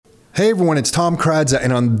Hey everyone, it's Tom Kradza,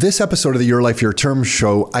 and on this episode of the Your Life, Your Terms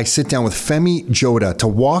show, I sit down with Femi Joda to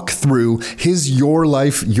walk through his Your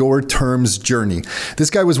Life, Your Terms journey. This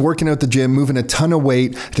guy was working out the gym, moving a ton of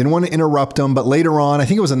weight, didn't want to interrupt him, but later on, I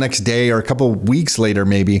think it was the next day or a couple of weeks later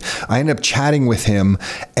maybe, I ended up chatting with him,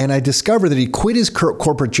 and I discovered that he quit his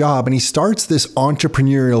corporate job and he starts this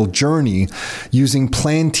entrepreneurial journey using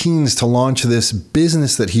plantains to launch this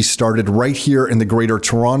business that he started right here in the Greater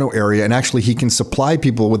Toronto area, and actually he can supply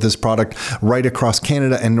people with this product right across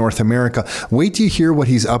Canada and North America. Wait till you hear what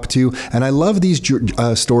he's up to. And I love these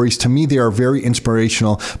stories. To me, they are very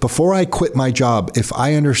inspirational. Before I quit my job, if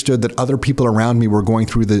I understood that other people around me were going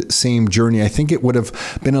through the same journey, I think it would have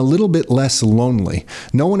been a little bit less lonely.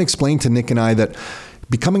 No one explained to Nick and I that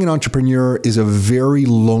becoming an entrepreneur is a very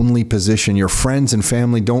lonely position. Your friends and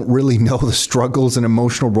family don't really know the struggles and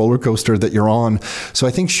emotional roller coaster that you're on. So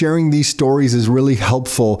I think sharing these stories is really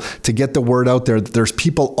helpful to get the word out there that there's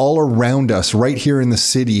people all around us right here in the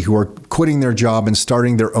city who are quitting their job and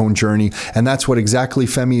starting their own journey. And that's what exactly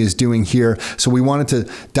Femi is doing here. So we wanted to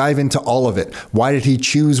dive into all of it. Why did he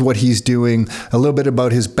choose what he's doing? A little bit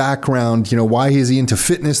about his background. You know, why is he into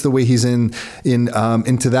fitness the way he's into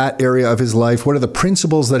that area of his life? What are the principles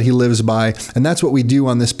that he lives by? And that's what we do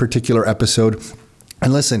on this particular episode.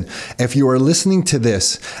 And listen, if you are listening to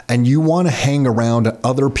this and you want to hang around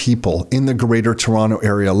other people in the Greater Toronto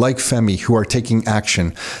area like Femi who are taking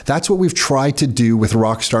action, that's what we've tried to do with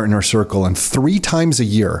Rockstar Inner Circle. And 3 times a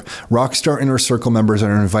year, Rockstar Inner Circle members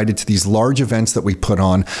are invited to these large events that we put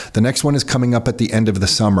on. The next one is coming up at the end of the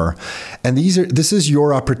summer. And this is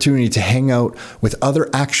your opportunity to hang out with other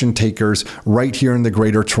action takers right here in the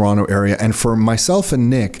Greater Toronto area. And for myself and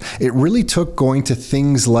Nick, it really took going to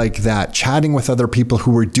things like that, chatting with other people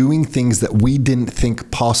who were doing things that we didn't think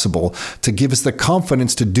possible, to give us the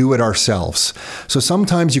confidence to do it ourselves. So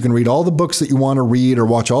sometimes you can read all the books that you want to read or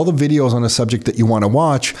watch all the videos on a subject that you want to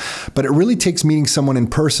watch, but it really takes meeting someone in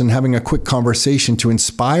person, having a quick conversation to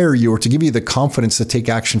inspire you or to give you the confidence to take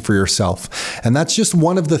action for yourself. And that's just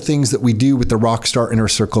one of the things that we do with the Rockstar Inner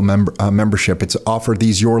Circle membership. It's offered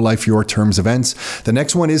these Your Life, Your Terms events. The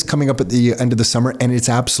next one is coming up at the end of the summer, and it's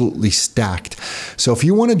absolutely stacked. So if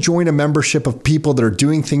you want to join a membership of people that are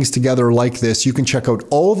doing things together like this, you can check out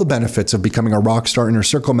all the benefits of becoming a Rockstar Inner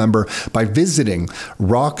Circle member by visiting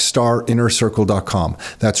rockstarinnercircle.com.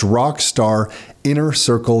 That's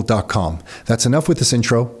rockstarinnercircle.com. That's enough with this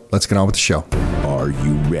intro. Let's get on with the show. Are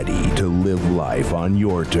you ready to live life on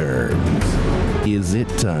your terms? Is it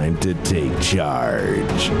time to take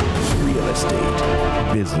charge? Real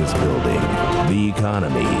estate, business building, the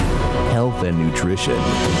economy, health and nutrition,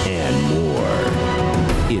 and more.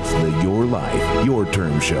 It's the Your Life, Your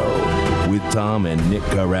Term show with Tom and Nick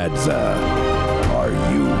Kradza. Are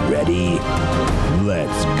you ready?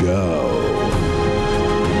 Let's go.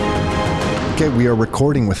 Okay, we are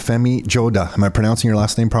recording with Femi Joda. Am I pronouncing your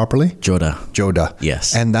last name properly? Joda. Joda.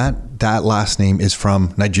 Yes. And that last name is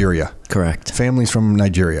from Nigeria. Correct. Family's from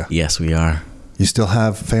Nigeria. Yes, we are. You still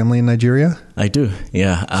have family in Nigeria? I do.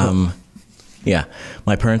 Yeah. Yeah,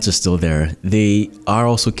 my parents are still there. They are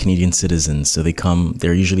also Canadian citizens, so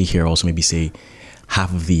they're usually here also maybe say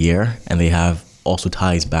half of the year, and they have also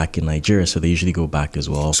ties back in Nigeria, so they usually go back as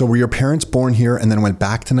well. So were your parents born here and then went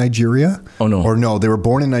back to Nigeria? Oh, no. Or no, they were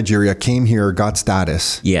born in Nigeria, came here, got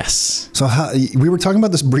status. Yes. So we were talking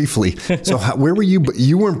about this briefly. So where were you?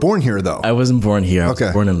 You weren't born here though. I wasn't born here. Okay. I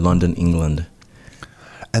was born in London, England.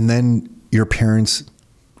 And then your parents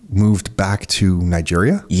moved back to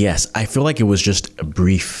Nigeria? Yes, I feel like it was just a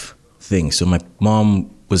brief thing. So my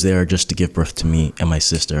mom was there just to give birth to me and my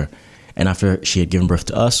sister. And after she had given birth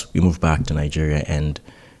to us, we moved back to Nigeria. And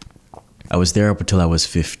I was there up until I was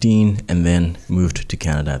 15 and then moved to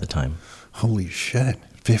Canada at the time. Holy shit.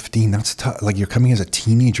 15, that's tough. Like you're coming as a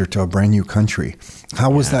teenager to a brand new country.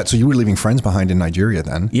 How was that? So you were leaving friends behind in Nigeria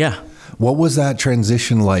then? Yeah. What was that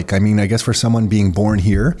transition like? I mean, I guess for someone being born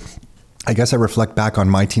here, I guess I reflect back on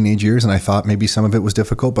my teenage years and I thought maybe some of it was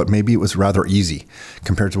difficult, but maybe it was rather easy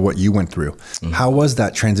compared to what you went through. Mm-hmm. How was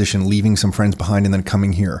that transition, leaving some friends behind and then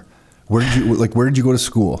coming here? Where did you go to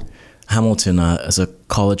school? Hamilton is a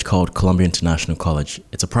college called Columbia International College.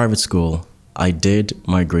 It's a private school. I did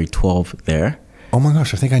my grade 12 there. Oh my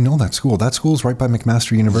gosh, I think I know that school. That school's right by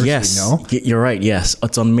McMaster University, yes. No? You're right, yes.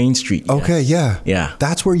 It's on Main Street. Yes. Okay, yeah. Yeah.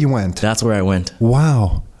 That's where you went? That's where I went.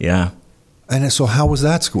 Wow. Yeah. And so how was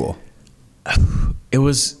that school? It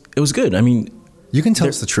was good. I mean, you can tell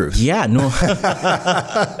us the truth. Yeah, no.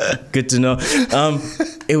 Good to know.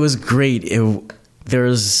 It was great.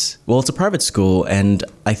 It's a private school, and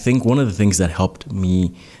I think one of the things that helped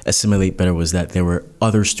me assimilate better was that there were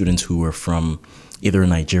other students who were from either in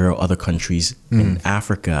Nigeria or other countries in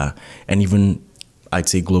Africa, and even I'd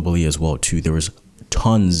say globally as well too. There was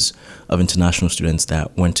tons of international students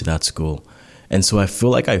that went to that school. And so I feel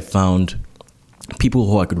like I found people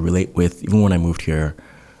who I could relate with, even when I moved here.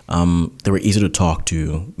 They were easy to talk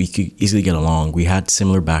to. We could easily get along. We had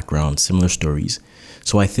similar backgrounds, similar stories.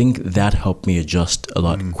 So I think that helped me adjust a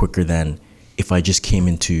lot quicker than if I just came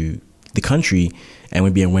into the country and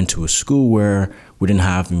maybe I went to a school where we didn't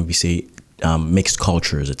have, maybe say, mixed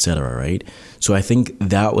cultures, etc. Right? So I think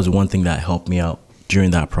that was one thing that helped me out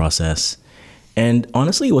during that process. And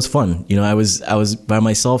honestly, it was fun. You know, I was by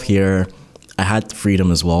myself here. I had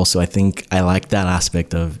freedom as well. So I think I liked that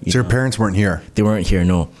aspect of, So your parents weren't here? They weren't here,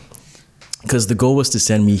 no. Because the goal was to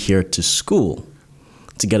send me here to school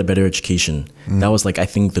to get a better education. That was like, I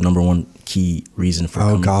think the number one key reason for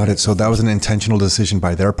coming. Got it. So that was an intentional decision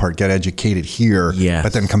by their part, get educated here,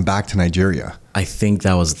 but then come back to Nigeria. I think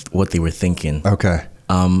that was what they were thinking. Okay.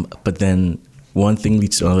 But then one thing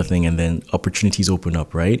leads to another thing, and then opportunities open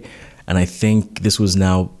up, right? And I think this was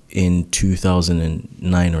now in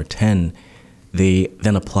 2009 or 10, they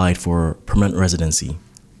then applied for permanent residency.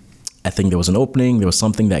 I think there was an opening, there was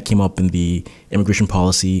something that came up in the immigration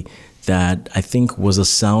policy that I think was a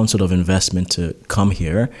sound sort of investment to come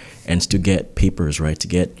here and to get papers, right, to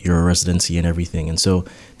get your residency and everything. And so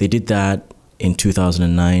they did that in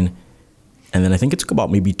 2009. And then I think it took about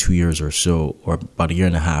maybe 2 years or so, or about a year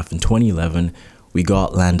and a half. In 2011, we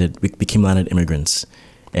became landed immigrants.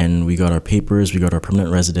 And we got our papers, we got our permanent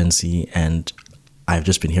residency, and I've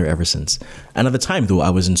just been here ever since. And at the time, though, I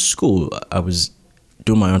was in school. I was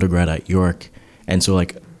doing my undergrad at York. And so,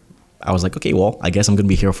 like, I was like, okay, well, I guess I'm going to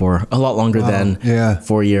be here for a lot longer than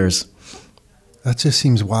 4 years. That just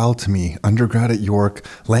seems wild to me. Undergrad at York,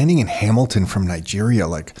 landing in Hamilton from Nigeria,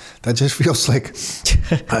 like that just feels like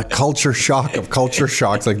a culture shock of culture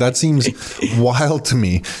shocks. Like that seems wild to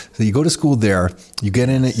me. So you go to school there, you get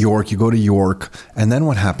in at York, you go to York, and then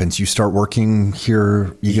what happens? You start working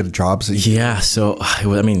here, you get jobs? Yeah, so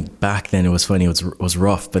I mean, back then it was funny, it was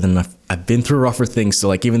rough, but then I've been through rougher things, so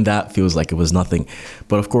like even that feels like it was nothing.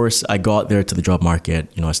 But of course, I got there to the job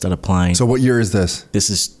market, you know, I started applying. So what year is this? This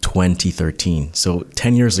is 2013. So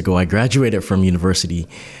 10 years ago, I graduated from university.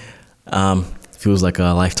 Feels like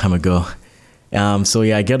a lifetime ago. So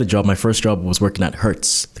yeah, I get a job. My first job was working at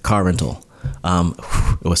Hertz, the car rental.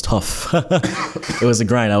 It was tough. It was a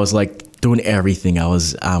grind. I was like doing everything. I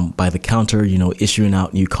was by the counter, you know, issuing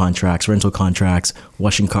out new contracts, rental contracts,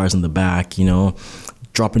 washing cars in the back, you know,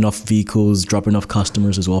 dropping off vehicles, dropping off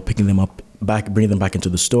customers as well, picking them up, bringing them back into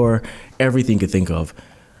the store, everything you could think of.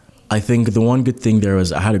 I think the one good thing there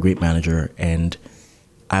was I had a great manager, and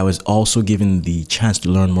I was also given the chance to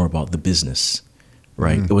learn more about the business,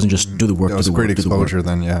 right? It wasn't just do the work, That was great exposure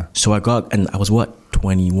then, yeah. So I was what,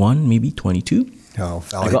 21, maybe 22? Oh,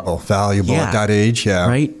 valuable at that age, yeah.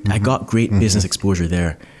 Right? I got great business exposure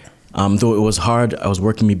there. Though it was hard, I was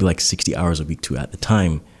working maybe like 60 hours a week too at the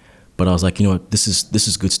time. But I was like, you know what, this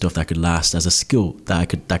is good stuff that could last as a skill that I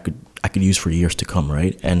could use for years to come,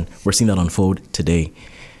 right? And we're seeing that unfold today.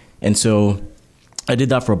 And so I did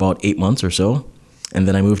that for about 8 months or so. And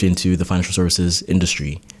then I moved into the financial services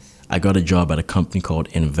industry. I got a job at a company called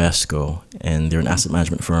Invesco, and they're an asset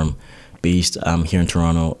management firm based here in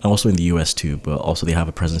Toronto, also in the US too, but also they have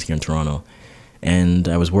a presence here in Toronto. And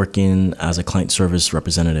I was working as a client service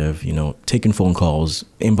representative, you know, taking phone calls,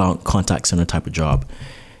 inbound contact center type of job.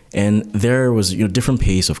 And there was, you know, different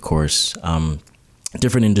pace, of course,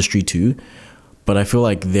 different industry too. But I feel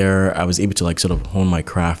like there I was able to like sort of hone my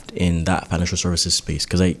craft in that financial services space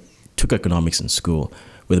because I took economics in school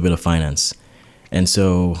with a bit of finance. And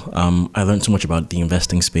so I learned so much about the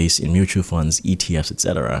investing space in mutual funds, ETFs,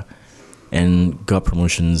 etc., and got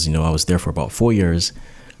promotions. You know, I was there for about 4 years,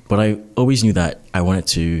 but I always knew that I wanted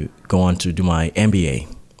to go on to do my MBA.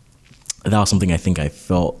 That was something I think I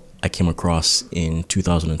felt I came across in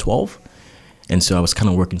 2012. And so I was kind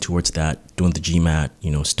of working towards that, doing the GMAT, you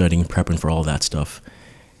know, studying, prepping for all that stuff.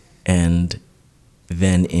 And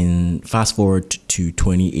then fast forward to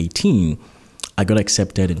 2018, I got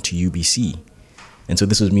accepted into UBC. And so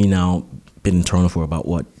this was me now, been in Toronto for about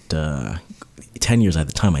 10 years at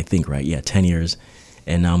the time, I think, right? Yeah, 10 years.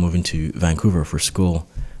 And now moving to Vancouver for school.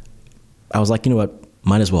 I was like, you know what,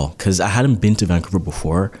 might as well. Because I hadn't been to Vancouver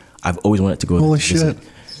before. I've always wanted to go Holy visit. shit.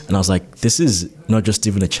 And I was like, this is not just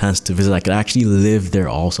even a chance to visit. I could actually live there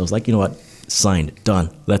also. I was like, you know what, signed,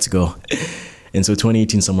 done, let's go. And so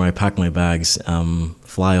 2018 summer, I packed my bags,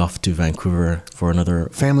 fly off to Vancouver for another...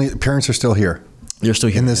 Parents are still here? They're still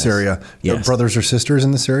here. In this area? Yes. Brothers or sisters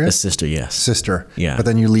in this area? A sister, yes. Sister. Yeah. But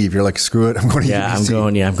then you leave. You're like, screw it, I'm going to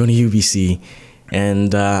UBC. I'm going to UBC.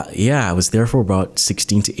 And I was there for about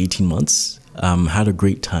 16 to 18 months. Had a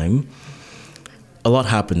great time. A lot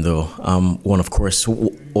happened though. One, of course,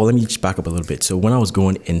 let me just back up a little bit. So when I was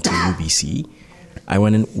going into UBC, I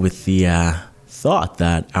went in with the thought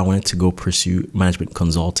that I wanted to go pursue management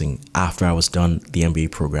consulting after I was done the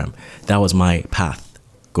MBA program. That was my path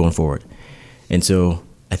going forward. And so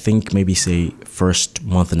I think maybe say first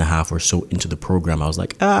month and a half or so into the program, I was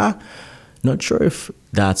like, not sure if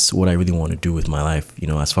that's what I really want to do with my life,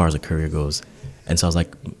 as far as a career goes. And so I was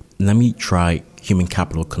like, let me try human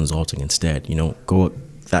capital consulting instead, go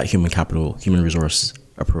that human resource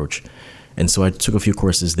approach. And so I took a few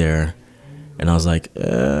courses there and I was like,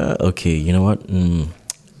 okay, you know what?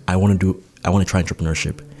 I want to try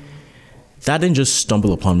entrepreneurship. That didn't just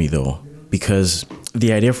stumble upon me though, because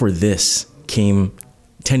the idea for this came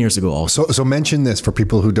 10 years ago also. So mention this for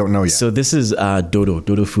people who don't know yet. So this is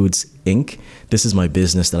Dodo Foods Inc. This is my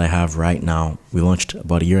business that I have right now. We launched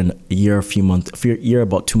about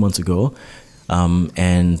about 2 months ago.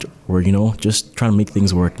 And we're, just trying to make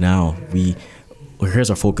things work now.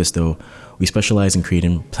 Here's our focus though. We specialize in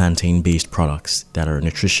creating plantain-based products that are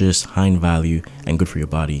nutritious, high in value, and good for your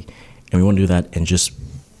body. And we want to do that and just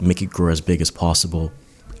make it grow as big as possible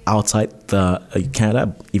outside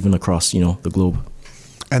Canada, even across, the globe.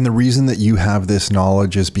 And the reason that you have this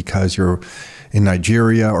knowledge is because you're in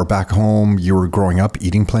Nigeria or back home, you were growing up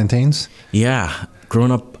eating plantains? Yeah.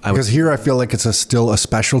 Growing up, because here I feel like it's still a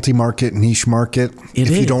specialty market, niche market. If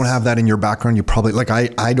you don't have that in your background, you probably,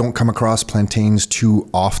 I don't come across plantains too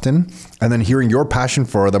often. And then hearing your passion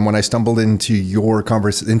for them when I stumbled into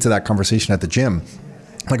into that conversation at the gym,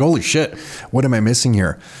 like, holy shit, what am I missing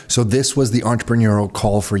here? So this was the entrepreneurial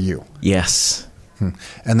call for you. Yes.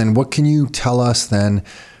 And then what can you tell us then?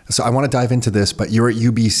 So I want to dive into this, but you're at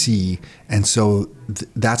UBC. And so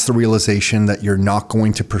that's the realization that you're not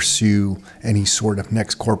going to pursue any sort of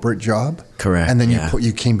next corporate job. Correct. And then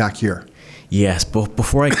you came back here. Yes. But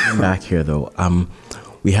before I came back here though,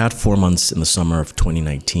 we had 4 months in the summer of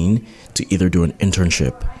 2019 to either do an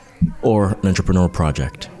internship or an entrepreneurial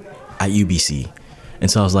project at UBC.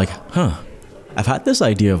 And so I was like, I've had this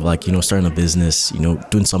idea of starting a business,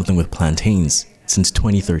 doing something with plantains since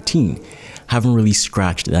 2013. Haven't really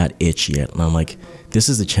scratched that itch yet. And I'm like, this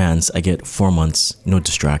is a chance. I get 4 months, no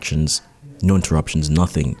distractions, no interruptions,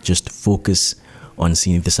 nothing. Just focus on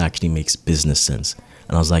seeing if this actually makes business sense.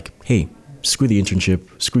 And I was like, hey, screw the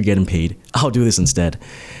internship, screw getting paid. I'll do this instead.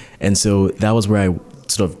 And so that was where I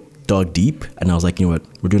sort of dug deep. And I was like, you know what?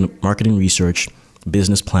 We're doing marketing research,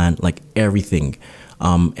 business plan, like everything.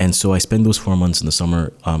 And so I spent those 4 months in the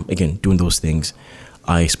summer, again, doing those things.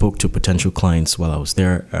 I spoke to potential clients while I was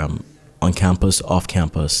there, on campus, off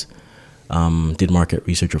campus, did market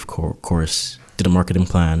research, of course, did a marketing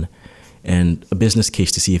plan and a business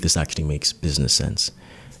case to see if this actually makes business sense.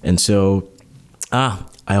 And so, I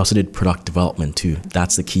also did product development too.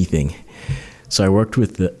 That's the key thing. So I worked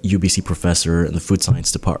with the UBC professor in the food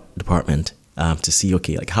science department to see,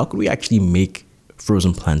 okay, how could we actually make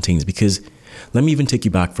frozen plantains? Because let me even take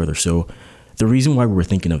you back further. So the reason why we were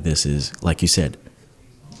thinking of this is, like you said,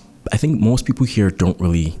 I think most people here don't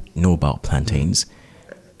really know about plantains.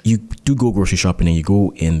 You do go grocery shopping and you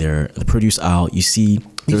go in there, the produce aisle, you see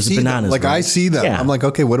there's bananas. Right? I see them. Yeah. I'm like,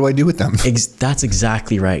 okay, what do I do with them? That's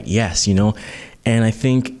exactly right. Yes, and I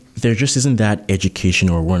think there just isn't that education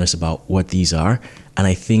or awareness about what these are. And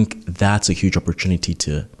I think that's a huge opportunity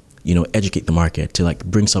to, educate the market, to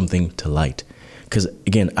bring something to light. Because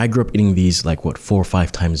again, I grew up eating these 4 or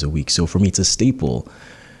 5 times a week. So for me, it's a staple.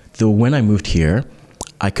 Though when I moved here,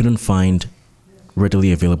 I couldn't find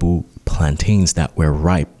readily available plantains that were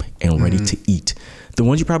ripe and ready to eat. The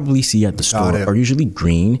ones you probably see at the store are usually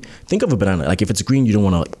green. Think of a banana. If it's green, you don't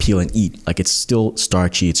want to peel and eat. It's still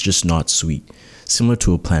starchy. It's just not sweet. Similar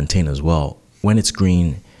to a plantain as well. When it's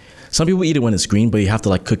green, some people eat it when it's green, but you have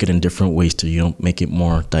to cook it in different ways to make it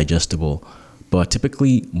more digestible. But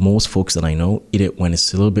typically, most folks that I know eat it when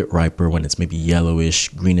it's a little bit riper, when it's maybe yellowish,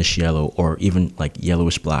 greenish yellow, or even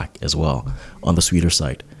yellowish black as well, on the sweeter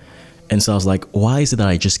side. And so I was like, why is it that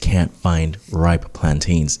I just can't find ripe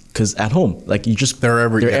plantains? Because at home, they're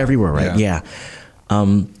everywhere, right? Yeah.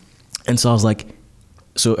 And so I was like,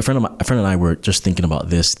 so a friend and I were just thinking about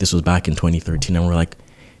this. This was back in 2013, and we're like,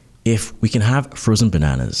 if we can have frozen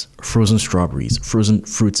bananas, frozen strawberries, frozen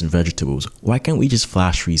fruits and vegetables, why can't we just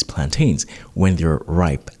flash freeze plantains when they're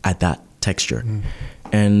ripe at that texture?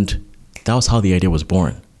 And that was how the idea was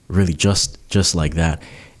born, really just like that.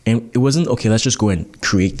 And it wasn't, okay, let's just go and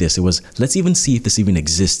create this. It was, let's even see if this even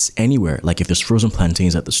exists anywhere. If there's frozen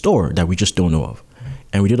plantains at the store that we just don't know of.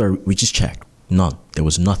 And we just checked. None. There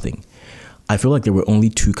was nothing. I feel like there were only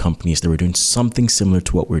 2 companies that were doing something similar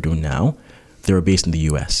to what we're doing now. They were based in the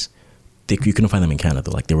US. You couldn't find them in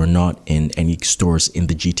Canada. Like, they were not in any stores in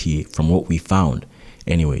the GTA from what we found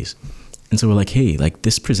anyways. And so we're like, hey, like,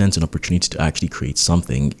 this presents an opportunity to actually create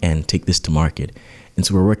something and take this to market. And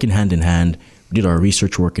so we're working hand in hand. We did our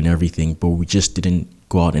research work and everything, but we just didn't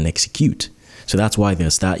go out and execute. So that's why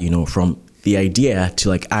there's that, from the idea to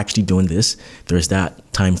like actually doing this, there's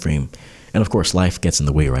that time frame. And of course, life gets in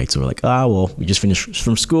the way, right? So we're like, well, we just finished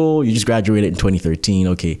from school. You just graduated in 2013.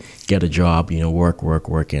 Okay, get a job,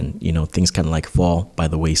 work. And, things kind of like fall by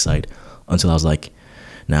the wayside until I was like,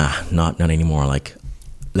 nah, not anymore. Like,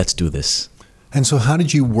 let's do this. And so how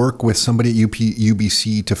did you work with somebody at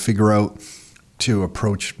UBC to figure out to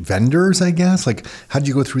approach vendors, I guess? Like, how did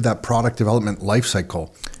you go through that product development life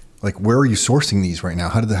cycle? Like, where are you sourcing these right now?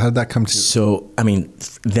 How did that come to? So, I mean,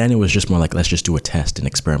 then it was just more like, let's just do a test and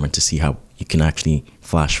experiment to see how you can actually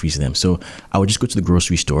flash freeze them. So I would just go to the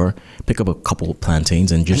grocery store, pick up a couple of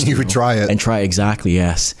plantains and just... And you would try it. And try, exactly,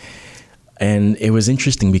 yes. And it was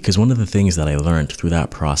interesting because one of the things that I learned through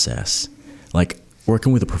that process, like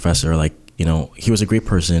working with a professor, like, he was a great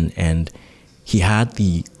person and he had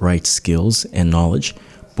the right skills and knowledge,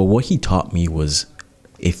 but what he taught me was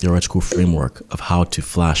a theoretical framework of how to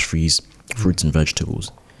flash freeze fruits and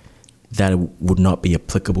vegetables that would not be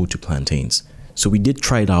applicable to plantains. So we did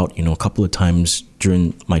try it out, a couple of times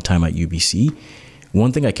during my time at UBC.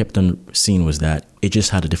 One thing I kept on seeing was that it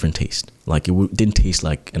just had a different taste. Like, it didn't taste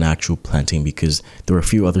like an actual plantain because there were a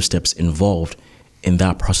few other steps involved in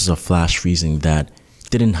that process of flash freezing that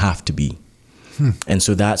didn't have to be. And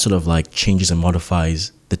so that sort of like changes and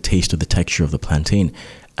modifies the taste or the texture of the plantain.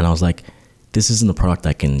 And I was like, this isn't a product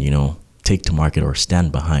I can, take to market or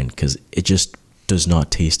stand behind because it just does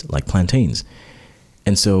not taste like plantains.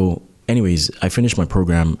 And so anyways, I finished my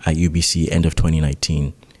program at UBC end of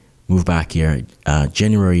 2019, moved back here,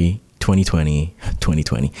 January 2020.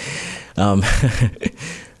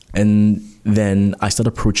 And then I started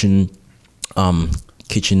approaching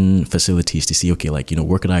kitchen facilities to see, okay, like,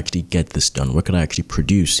 where could I actually get this done? Where could I actually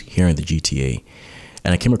produce here in the GTA?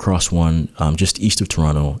 And I came across one just east of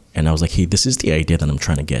Toronto, and I was like, hey, this is the idea that I'm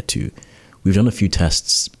trying to get to. We've done a few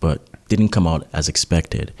tests, but didn't come out as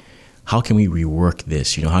expected. How can we rework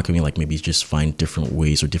this? How can we like maybe just find different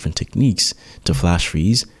ways or different techniques to flash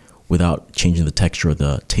freeze without changing the texture or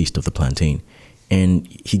the taste of the plantain? And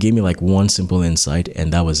he gave me like one simple insight,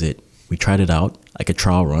 and that was it. We tried it out, like a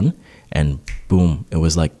trial run, and boom, it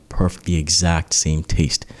was like perfectly exact same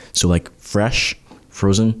taste. So like fresh,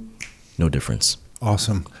 frozen, no difference.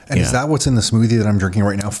 Awesome. And is that what's in the smoothie that I'm drinking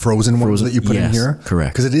right now? Frozen ones that you put in here?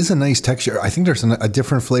 Correct. Because it is a nice texture. I think there's a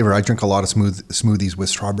different flavor. I drink a lot of smoothies with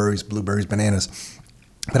strawberries, blueberries, bananas.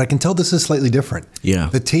 But I can tell this is slightly different. Yeah.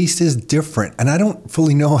 The taste is different. And I don't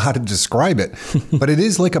fully know how to describe it. But it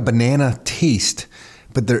is like a banana taste.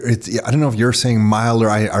 But I don't know if you're saying mild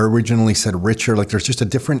or I originally said richer. Like, there's just a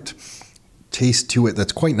different taste to it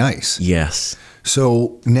that's quite nice. Yes.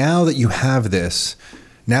 So now that you have this,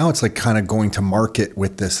 now it's like kind of going to market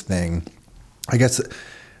with this thing. I guess,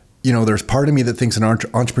 there's part of me that thinks an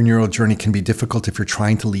entrepreneurial journey can be difficult if you're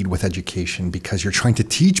trying to lead with education because you're trying to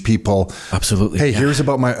teach people. Absolutely. Hey,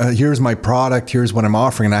 here's my product. Here's what I'm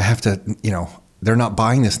offering. And I have to, they're not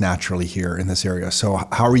buying this naturally here in this area. So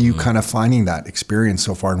how are you kind of finding that experience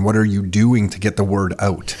so far? And what are you doing to get the word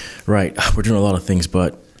out? Right. We're doing a lot of things,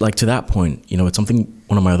 but like to that point, it's something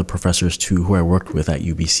one of my other professors too, who I worked with at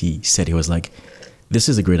UBC said. He was like, this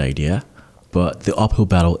is a great idea, but the uphill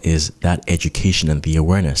battle is that education and the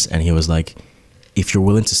awareness. And he was like, if you're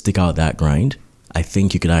willing to stick out that grind, I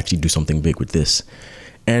think you could actually do something big with this.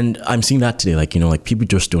 And I'm seeing that today, like people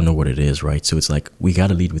just don't know what it is, right? So it's like, we got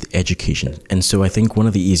to lead with education. And so I think one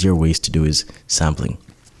of the easier ways to do is sampling,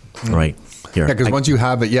 right? Here, yeah, because once you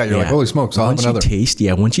have it, you're like, holy smokes, I'll have another.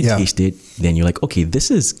 Once you taste it, then you're like, okay, this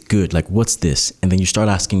is good. Like, what's this? And then you start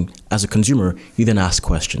asking, as a consumer, you then ask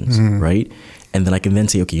questions, right? And then I can then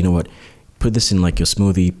say, okay, you know what? Put this in like your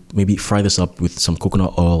smoothie, maybe fry this up with some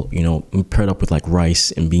coconut oil, pair it up with like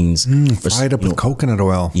rice and beans. Fry it up with coconut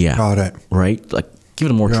oil. Yeah. Got it. Right? Like, give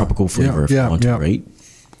it a more tropical flavor if you want to, right?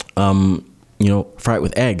 Fry it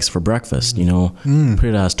with eggs for breakfast, put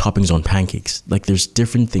it as toppings on pancakes. Like, there's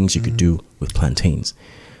different things you could do with plantains,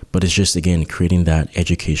 but it's just, again, creating that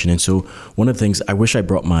education. And so one of the things, I wish I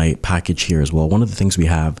brought my package here as well. One of the things we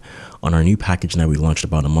have on our new package that we launched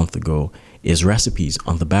about a month ago is recipes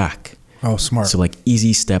on the back. Oh, smart. So like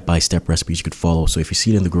easy step-by-step recipes you could follow. So if you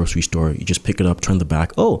see it in the grocery store, you just pick it up, turn the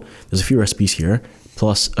back. Oh, there's a few recipes here,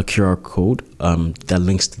 plus a QR code that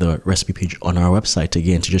links to the recipe page on our website,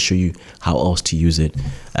 again, to just show you how else to use it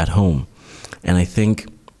at home. And I think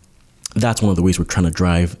that's one of the ways we're trying to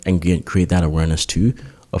drive and create that awareness too.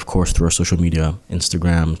 Of course, through our social media,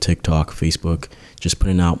 Instagram, TikTok, Facebook, just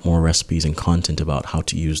putting out more recipes and content about how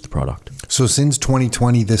to use the product. So since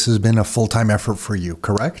 2020, this has been a full-time effort for you,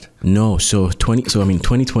 correct? No,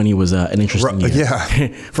 2020 was an interesting year. Yeah,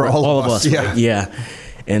 for all of us. Yeah, right? Yeah.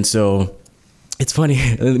 And so it's funny,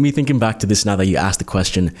 me thinking back to this now that you asked the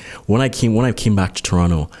question. When I came back to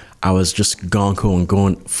Toronto, I was just gonko and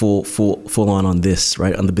going full on this,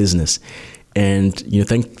 right, on the business. And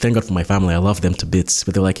thank God for my family. I love them to bits,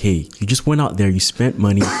 but they're like, hey, you just went out there, you spent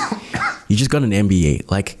money, you just got an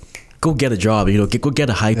MBA, like go get a job, go get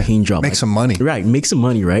a high paying job, make some money, right? Make some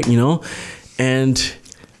money, right? And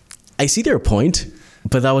I see their point,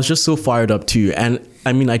 but I was just so fired up too. And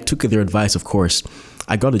I mean, I took their advice, of course.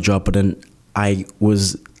 I got a job, but then I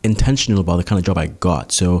was intentional about the kind of job I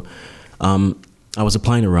got. So, I was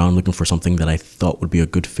applying around looking for something that I thought would be a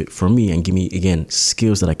good fit for me and give me, again,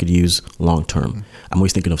 skills that I could use long term. I'm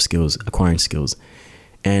always thinking of skills, acquiring skills.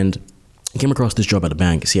 And I came across this job at a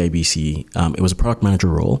bank, CIBC. It was a product manager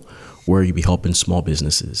role where you'd be helping small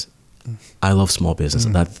businesses. I love small business.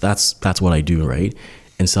 That's what I do, right?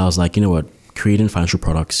 And so I was like, you know what? Creating financial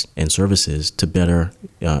products and services to better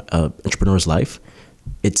entrepreneur's life,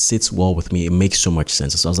 it sits well with me. It makes so much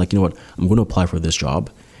sense. So I was like, you know what? I'm going to apply for this job.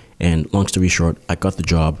 And long story short, I got the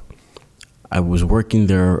job. I was working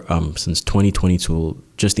there since 2022,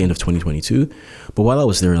 just the end of 2022. But while I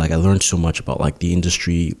was there, I learned so much about the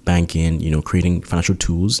industry, banking, creating financial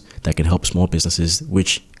tools that can help small businesses,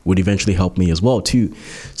 which would eventually help me as well too.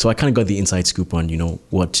 So I kind of got the inside scoop on,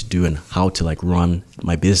 what to do and how to run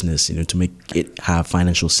my business, to make it have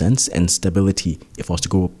financial sense and stability if I was to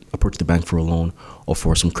go approach the bank for a loan or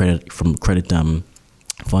for some credit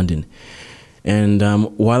funding. And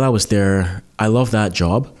while I was there, I loved that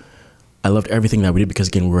job. I loved everything that we did because,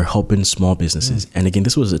 again, we were helping small businesses. And again,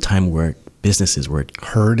 this was a time where businesses were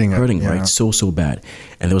hurting, right? So bad.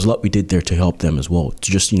 And there was a lot we did there to help them as well,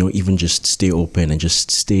 to just, even just stay open and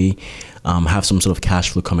just stay, have some sort of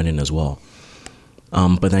cash flow coming in as well.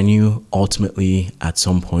 But I knew ultimately at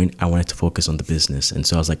some point I wanted to focus on the business. And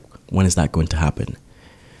so I was like, when is that going to happen?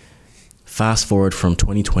 Fast forward from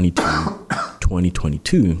 2020 to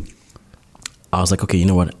 2022, I was like, okay, you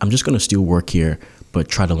know what? I'm just going to still work here, but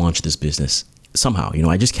try to launch this business somehow.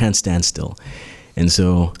 I just can't stand still. And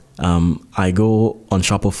so I go on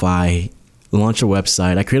Shopify, launch a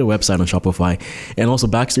website. I create a website on Shopify. And also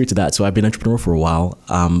backstory to that. So I've been an entrepreneur for a while.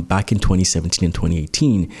 Back in 2017 and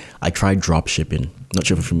 2018, I tried drop shipping. Not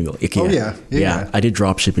sure if you're familiar. Yeah. I did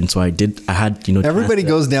drop shipping. So I had, everybody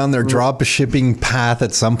goes down their drop shipping path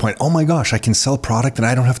at some point. Oh my gosh, I can sell product and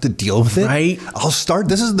I don't have to deal with it. Right. I'll start.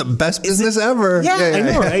 This is the best business ever. Yeah, I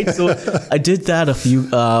know, right? So I did that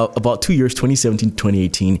about 2 years, 2017 to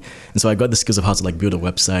 2018. And so I got the skills of how to build a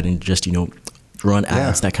website and just, run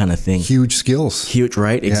ads, that kind of thing. Huge skills. Huge,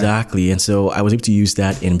 right? Yeah. Exactly. And so I was able to use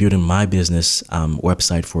that in building my business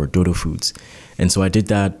website for Joda Foods. And so I did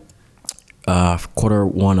that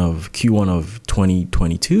Q1 of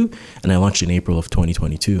 2022, and I launched in April of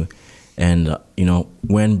 2022. And,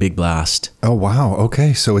 when Big Blast. Oh, wow.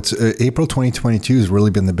 Okay. So it's April 2022 has really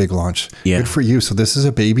been the big launch. Yeah. Good for you. So this is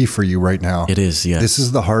a baby for you right now. It is, yeah. This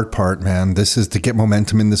is the hard part, man. This is to get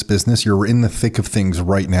momentum in this business. You're in the thick of things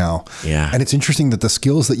right now. Yeah. And it's interesting that the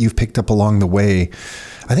skills that you've picked up along the way,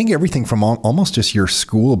 I think everything from almost just your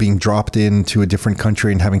school being dropped into a different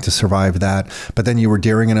country and having to survive that. But then you were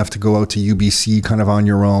daring enough to go out to UBC kind of on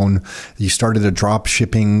your own. You started a drop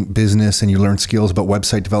shipping business and you learned skills about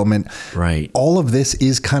website development. Right. All of this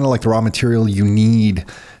is kind of like the raw material you need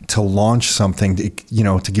to launch something, to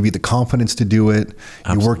give you the confidence to do it.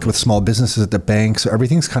 Absolutely. You worked with small businesses at the bank. So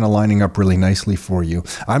everything's kind of lining up really nicely for you.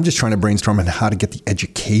 I'm just trying to brainstorm on how to get the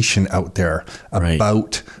education out there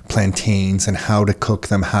about plantains and how to cook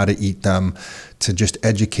them, how to eat them, to just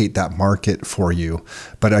educate that market for you.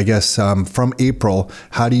 But I guess from April,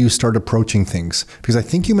 how do you start approaching things? Because I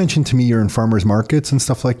think you mentioned to me you're in farmers markets and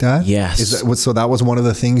stuff like that. Yes. So that was one of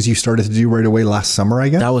the things you started to do right away last summer, I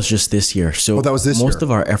guess? That was just this year. So that was this year. Most of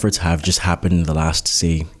our efforts have just happened in the last,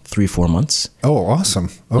 say, 3-4 months. Oh, awesome.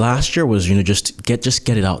 Okay. Last year was, just get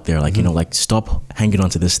it out there. Stop hanging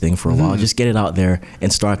onto this thing for a while. Just get it out there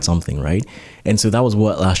and start something, right? And so that was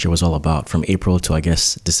what last year was all about, from April to, I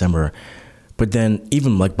guess, December. But then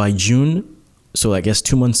even by June, so I guess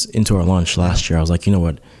 2 months into our launch last year, I was like, you know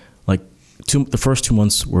what, the first 2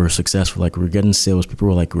 months were successful. We were getting sales. People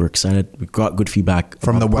were we were excited. We got good feedback.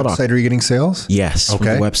 From the website, are you getting sales? Yes. Okay.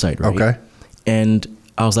 From the website, right? Okay. And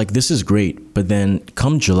I was like, this is great. But then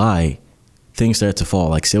come July, things started to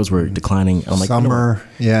fall. Sales were declining. I'm like, summer,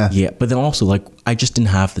 yeah. Yeah. But then also I just didn't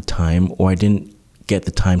have the time, or I didn't get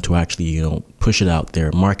the time to actually, you know, push it out there,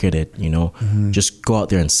 market it, you know, just go out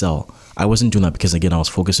there and sell. I wasn't doing that because, again, I was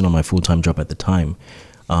focusing on my full-time job at the time.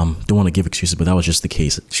 Don't want to give excuses, but that was just the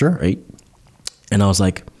case. Sure. Right. And I was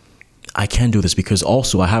like, I can do this because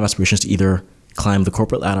also I have aspirations to either climb the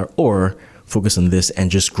corporate ladder or focus on this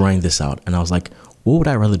and just grind this out. And I was like, what would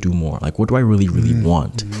I rather do more? Like, what do I really, really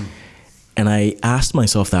want? And I asked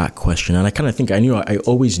myself that question, and I kind of think I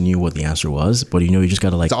always knew what the answer was, but, you know, you just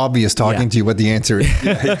got to, like, it's obvious talking to you what the answer is.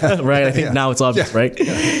 Right. I think now it's obvious, right?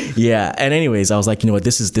 Yeah. And anyways, I was like, you know what,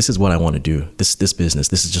 this is what I want to do. This business,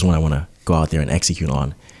 this is just what I want to go out there and execute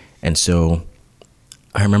on. And so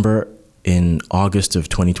I remember in August of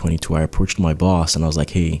 2022, I approached my boss and I was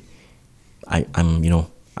like, hey, I'm going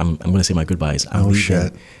to say my goodbyes. I'm leaving.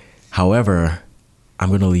 Shit. However, I'm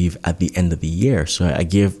going to leave at the end of the year. So I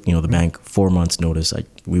give, you know, the bank 4 months notice.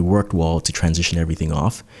 We worked well to transition everything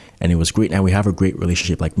off, and it was great. Now we have a great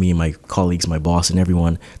relationship, like me and my colleagues, my boss, and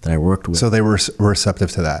everyone that I worked with. So they were receptive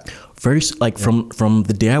to that. From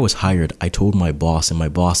the day I was hired, I told my boss and my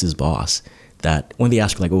boss's boss that when they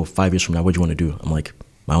asked, like, oh, 5 years from now, what do you want to do? I'm like,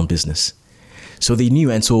 my own business. So they knew.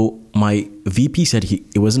 And so my VP said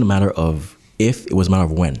it wasn't a matter of if, it was a matter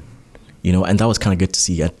of when, you know, and that was kind of good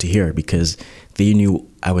to hear, because they knew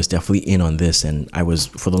I was definitely in on this and I was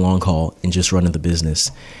for the long haul and just running the business.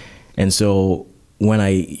 And so when I,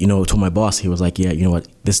 you know, told my boss, he was like, yeah, you know what,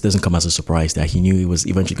 this doesn't come as a surprise, that he knew it was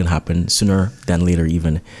eventually going to happen sooner than later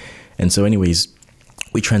even. And so anyways,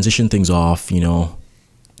 we transitioned things off, you know,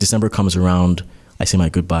 December comes around, I say my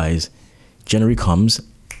goodbyes. January comes,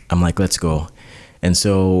 I'm like, let's go. And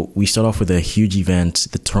so we start off with a huge event,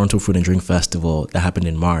 the Toronto Food and Drink Festival, that happened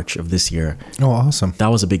in March of this year. Oh, awesome. That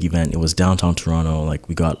was a big event. It was downtown Toronto. Like,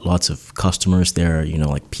 we got lots of customers there, you know,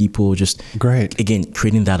 like people just, great. Again,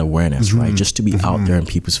 creating that awareness, right? Just to be out there in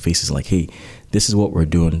people's faces, like, hey, this is what we're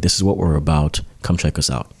doing. This is what we're about. Come check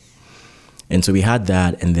us out. And so we had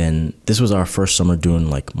that. And then this was our first summer doing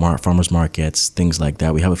like farmers markets, things like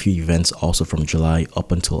that. We have a few events also from July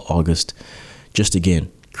up until August. Just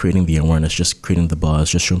again, creating the awareness, just creating the buzz,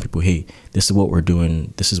 just showing people, hey, this is what we're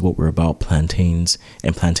doing. This is what we're about, plantains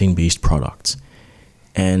and plantain-based products.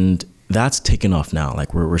 And that's taken off now.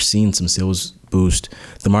 Like, we're seeing some sales boost.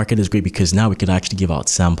 The market is great because now we could actually give out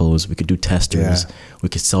samples. We could do testers. Yeah. We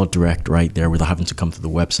could sell direct right there without having to come to the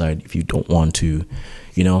website if you don't want to,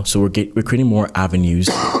 you know. So we're creating more avenues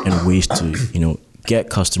and ways to, you know, get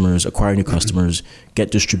customers, acquire new customers, get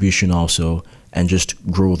distribution also, and just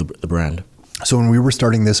grow the brand. So when we were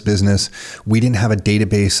starting this business, we didn't have a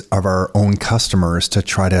database of our own customers to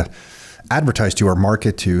try to advertise to or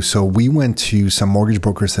market to. So we went to some mortgage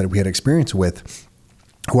brokers that we had experience with,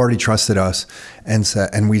 who already trusted us,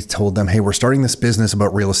 and we told them, hey, we're starting this business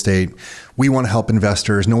about real estate. We want to help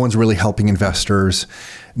investors. No one's really helping investors.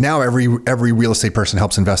 Now every real estate person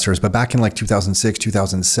helps investors, but back in like 2006,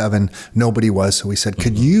 2007, nobody was. So we said,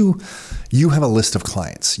 could you have a list of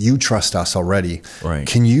clients. You trust us already. Right.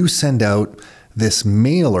 Can you send out this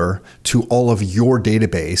mailer to all of your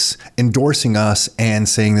database endorsing us and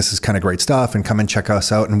saying this is kind of great stuff and come and check us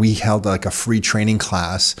out? And we held like a free training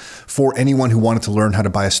class for anyone who wanted to learn how to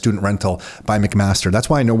buy a student rental by McMaster. That's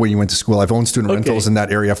why I know where you went to school. I've owned student rentals in that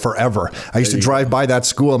area forever. I used to drive by that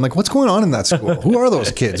school. I'm like, what's going on in that school? Who are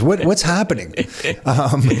those kids? What's happening?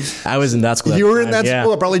 I was in that school. You were in that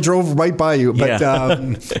school. I probably drove right by you. But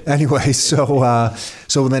anyway,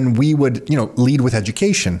 so then we would, you know, lead with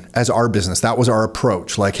education as our business. That was our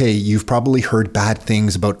approach. Like, hey, you've probably heard bad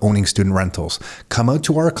things about owning student rentals. Come out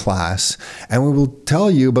to our class and we will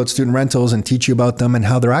tell you about student rentals and teach you about them and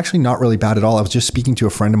how they're actually not really bad at all. I was just speaking to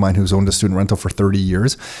a friend of mine who's owned a student rental for 30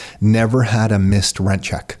 years, never had a missed rent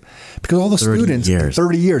check. Because all the students,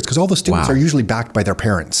 30 years, because all the students are usually backed by their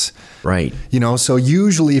parents. Right. You know, so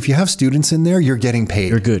usually if you have students in there, you're getting paid.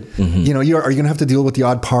 You're good. Mm-hmm. You know, are you going to have to deal with the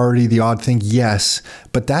odd party, the odd thing? Yes.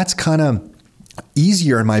 But that's kind of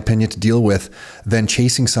easier, in my opinion, to deal with than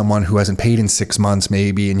chasing someone who hasn't paid in 6 months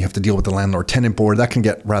maybe, and you have to deal with the landlord-tenant board. That can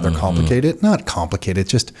get rather complicated. Not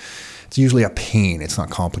complicated, it's usually a pain. It's not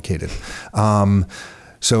complicated.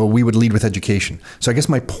 So we would lead with education. So I guess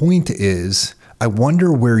my point is, I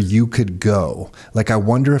wonder where you could go. Like, I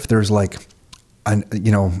wonder if there's like,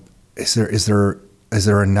 is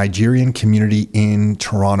there a Nigerian community in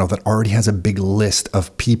Toronto that already has a big list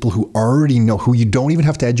of people who already know, who you don't even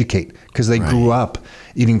have to educate because they grew up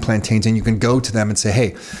eating plantains, and you can go to them and say,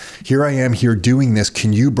 hey, here I am here doing this.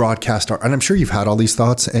 Can you broadcast and I'm sure you've had all these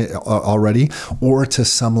thoughts already, or to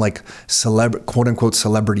some like quote unquote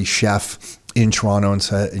celebrity chef in Toronto and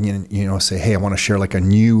say, say, hey, I want to share like a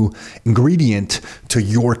new ingredient to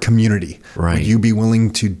your community. Right. Would you be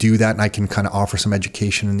willing to do that? And I can kind of offer some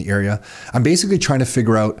education in the area. I'm basically trying to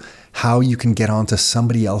figure out how you can get onto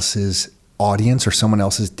somebody else's audience or someone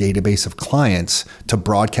else's database of clients to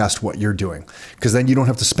broadcast what you're doing, because then you don't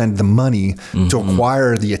have to spend the money to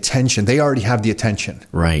acquire the attention. They already have the attention.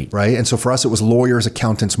 Right. And so for us, it was lawyers,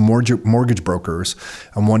 accountants, mortgage brokers.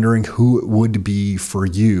 I'm wondering who it would be for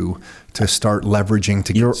you to start leveraging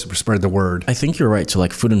to spread the word. I think you're right. So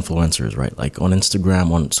like food influencers, right? Like on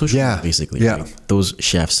Instagram, on social media, basically. Yeah. Right? Those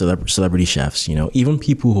chefs, celebrity chefs, even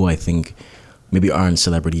people who I think maybe aren't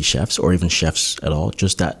celebrity chefs or even chefs at all,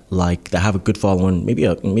 just that have a good following,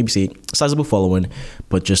 maybe say sizable following,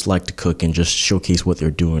 but just like to cook and just showcase what they're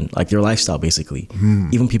doing, like their lifestyle basically.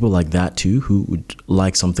 Even people like that too, who would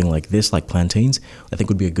like something like this, like plantains, I think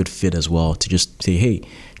would be a good fit as well, to just say, hey,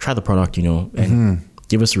 try the product, and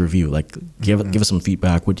give us a review, like give us some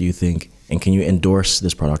feedback. What do you think? And can you endorse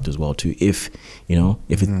this product as well too, if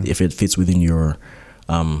it fits within your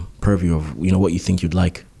purview of what you think you'd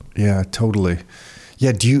like. Yeah, totally.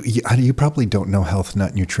 Yeah, you probably don't know Health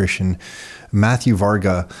Nut Nutrition. Matthew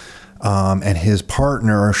Varga and his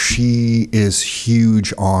partner, she is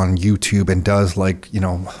huge on YouTube and does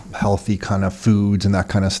healthy kind of foods and that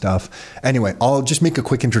kind of stuff. Anyway, I'll just make a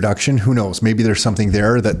quick introduction. Who knows? Maybe there's something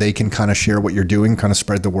there that they can kind of share what you're doing, kind of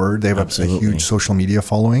spread the word. They have a huge social media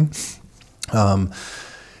following.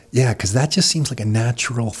 Yeah, because that just seems like a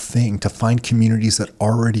natural thing to find communities that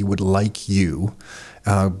already would like you.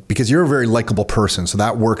 Because you're a very likable person, so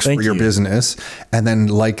that works for your business. And then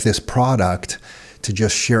like this product, to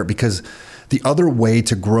just share it, because the other way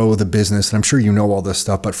to grow the business, and I'm sure you know all this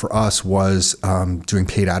stuff, but for us was doing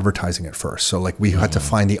paid advertising at first. So like we had to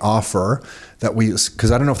find the offer that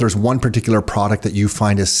because I don't know if there's one particular product that you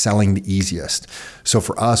find is selling the easiest. So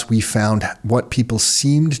for us, we found what people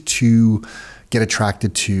seemed to get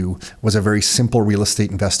attracted to was a very simple real estate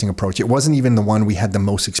investing approach. It wasn't even the one we had the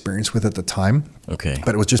most experience with at the time. Okay.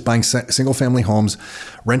 But it was just buying single family homes,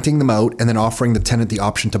 renting them out, and then offering the tenant the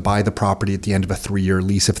option to buy the property at the end of a 3-year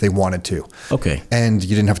lease if they wanted to. Okay. And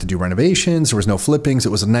you didn't have to do renovations. There was no flippings.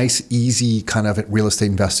 It was a nice, easy kind of real estate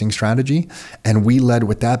investing strategy. And we led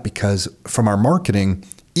with that because from our marketing,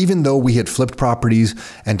 even though we had flipped properties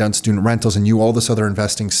and done student rentals and knew all this other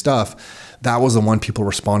investing stuff, that was the one people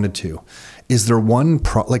responded to. Is there one,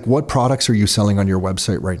 what products are you selling on your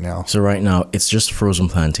website right now? So right now, it's just frozen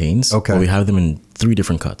plantains. Okay. We have them in 3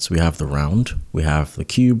 different cuts. We have the round, we have the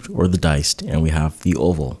cubed or the diced, and we have the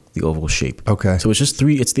oval shape. Okay. So it's just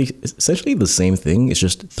 3, it's essentially the same thing. It's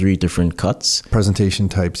just 3 different cuts. Presentation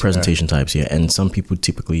types. Types, yeah. And some people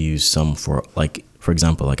typically use some for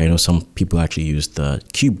example, I know some people actually use the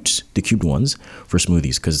cubed ones for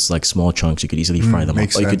smoothies because it's like small chunks. You could easily fry them up.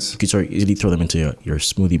 Makes sense. You could easily throw them into your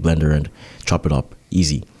smoothie blender and chop it up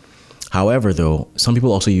easy. However, though, some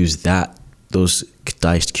people also use those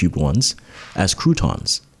diced cubed ones as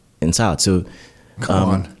croutons in salad. So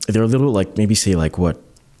they're a little maybe say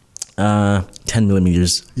 10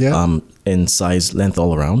 millimeters in size, length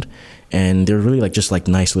all around. And they're really just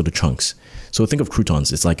nice little chunks. So think of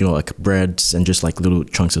croutons. It's like breads and just little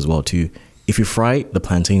chunks as well too. If you fry the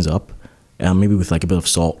plantains up, maybe with a bit of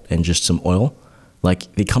salt and just some oil,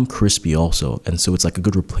 they come crispy also. And so it's a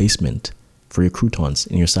good replacement for your croutons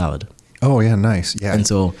in your salad. Oh yeah, nice. Yeah. And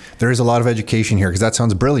so there is a lot of education here because that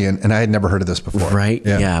sounds brilliant, and I had never heard of this before. Right?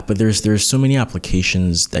 Yeah. But there's so many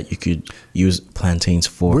applications that you could use plantains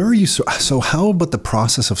for. Where are you? So how about the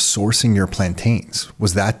process of sourcing your plantains?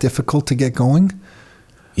 Was that difficult to get going?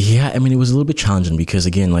 Yeah, I mean, it was a little bit challenging because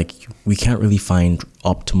again, we can't really find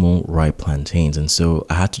optimal ripe plantains, and so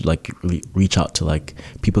I had to really reach out to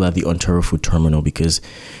people at the Ontario Food Terminal, because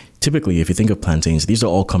typically, if you think of plantains, these are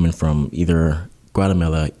all coming from either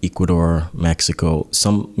Guatemala, Ecuador, Mexico,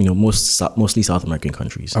 some mostly South American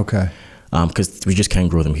countries. Okay. Because we just can't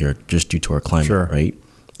grow them here just due to our climate, right?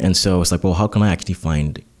 And so it's well, how can I actually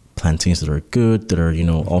find plantains that are good, that are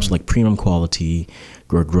also premium quality,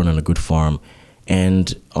 grown on a good farm?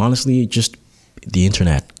 And honestly, just the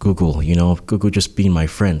internet, Google just being my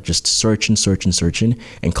friend, just searching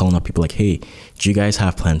and calling up people hey, do you guys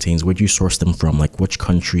have plantains? Where do you source them from? Which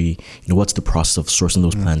country? What's the process of sourcing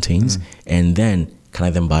those plantains? And then can I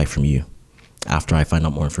then buy from you after I find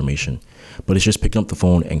out more information? But it's just picking up the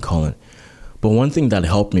phone and calling. But one thing that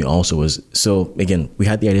helped me also was, so again, we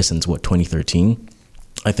had the idea since 2013.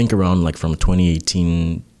 I think around from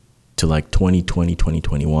 2018 to 2020,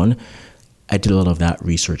 2021, I did a lot of that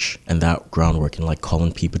research and that groundwork and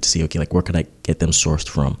calling people to see, where could I get them sourced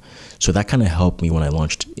from? So that kind of helped me when I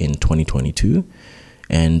launched in 2022.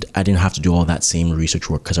 And I didn't have to do all that same research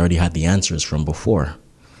work because I already had the answers from before.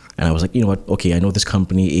 And I was like, you know what? Okay, I know this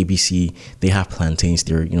company, ABC, they have plantains.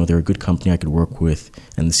 They're a good company I could work with.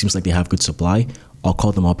 And it seems like they have good supply. I'll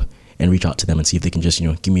call them up and reach out to them and see if they can just,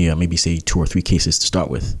 give me maybe say 2 or 3 cases to start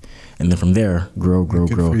with. And then from there, grow. Good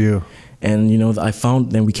for you. And, I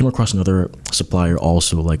found, then we came across another supplier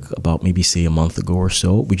also, like about maybe say a month ago or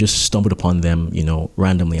so. We just stumbled upon them,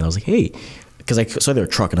 randomly. And I was like, hey, because I saw their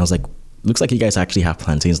truck and I was like, looks like you guys actually have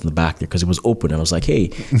plantains in the back there, because it was open. And I was like, hey,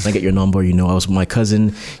 can I get your number? I was with my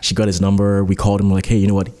cousin. She got his number. We called him like, hey,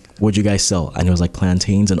 what'd you guys sell? And it was like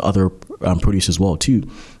plantains and other produce as well too.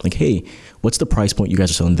 Like, hey, what's the price point you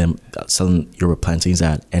guys are selling your plantains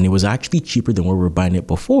at? And it was actually cheaper than where we were buying it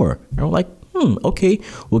before. And we're like, okay,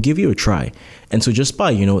 we'll give you a try. And so just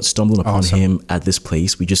by, stumbling upon him at this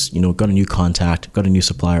place, we just, got a new contact, got a new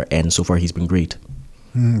supplier, and so far he's been great.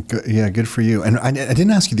 Good. Yeah, good for you. And I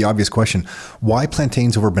didn't ask you the obvious question. Why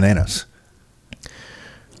plantains over bananas?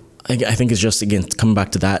 I think it's just, again, coming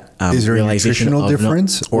back to that Is there a realization nutritional of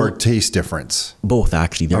difference or taste difference? Both,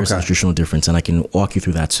 actually. There's a nutritional difference, and I can walk you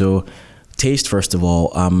through that. So taste, first of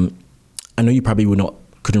all, I know you probably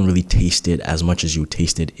couldn't really taste it as much as you would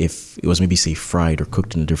taste it if it was maybe, say, fried or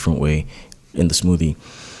cooked in a different way in the smoothie.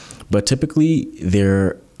 But typically,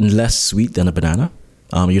 they're less sweet than a banana.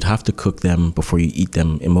 You'd have to cook them before you eat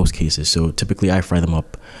them in most cases. So typically I fry them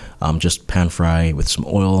up, just pan fry with some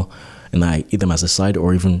oil, and I eat them as a side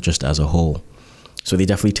or even just as a whole. So they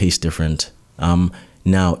definitely taste different.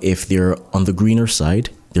 Now, if they're on the greener side,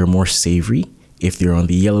 they're more savory. If they're on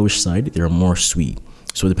the yellowish side, they're more sweet.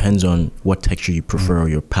 So it depends on what texture you prefer or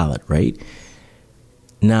your palate, right?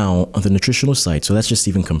 Now, on the nutritional side, so let's just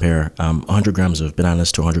even compare 100 grams of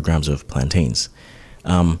bananas to 100 grams of plantains.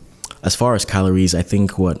 As far as calories, I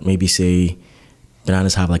think maybe say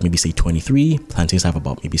bananas have like maybe say 23, plantains have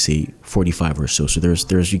about maybe say 45 or so. So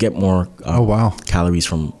you get more calories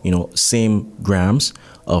from, same grams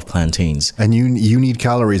of plantains. And you need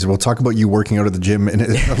calories. We'll talk about you working out at the gym in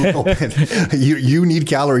a little bit. You need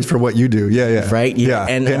calories for what you do. Yeah. Right. Yeah.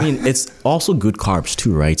 And I mean, it's also good carbs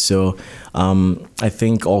too, right? So I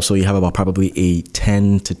think also you have about probably a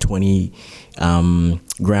 10 to 20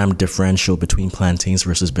 gram differential between plantains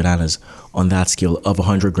versus bananas on that scale of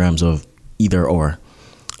 100 grams of either or.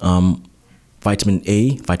 Vitamin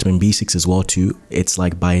A, vitamin B6 as well too. It's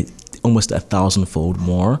like by almost 1,000-fold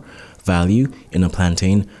more value in a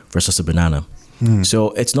plantain versus a banana.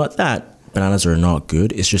 So it's not that bananas are not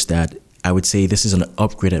good. It's just that I would say this is an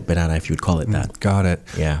upgraded banana, if you would call it that. Got it.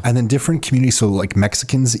 Yeah. And then different communities, so like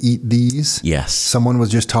Mexicans eat these. Yes. Someone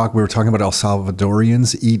was just we were talking about El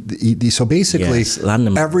Salvadorians eat these. So basically,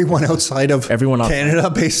 everyone outside of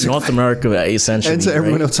Canada, basically. North America, essentially. And so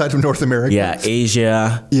everyone outside of North America. Yeah,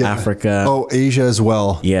 Asia, Africa. Oh, Asia as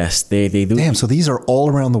well. Yes, they do. Damn, so these are all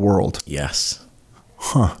around the world. Yes.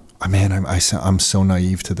 Huh. Man, I'm so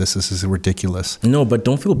naive to this. This is ridiculous. No, but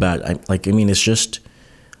don't feel bad.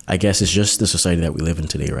 I guess it's just the society that we live in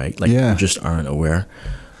today, right? Like, we just aren't aware.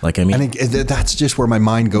 And that's just where my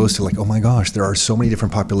mind goes to, like, oh my gosh, there are so many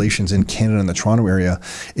different populations in Canada and the Toronto area.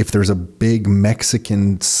 If there's a big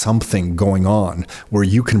Mexican something going on where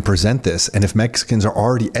you can present this, and if Mexicans are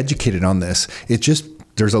already educated on this,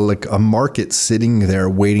 there's a market sitting there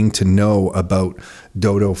waiting to know about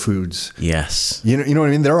dodo foods. Yes. You know what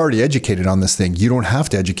I mean? They're already educated on this thing. You don't have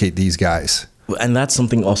to educate these guys. And that's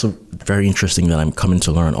something also very interesting that I'm coming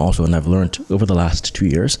to learn also, and I've learned over the last 2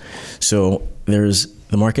 years. So there's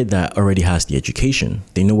the market that already has the education.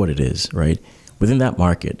 They know what it is, right? Within that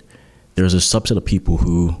market, there's a subset of people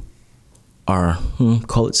who are,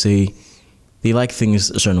 they like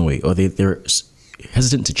things a certain way, or they're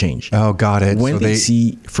hesitant to change. Oh, got it. When they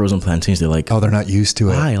see frozen plantains, they're like, they're not used to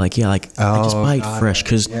it. Why? I just buy it fresh.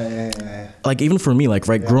 Because even for me,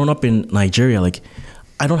 growing up in Nigeria,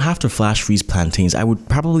 I don't have to flash freeze plantains. I would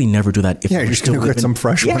probably never do that. You're just going to get some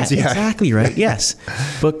fresh ones. Yeah, exactly, right? Yes.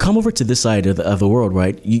 But come over to this side of the world,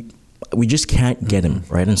 right? We just can't get them,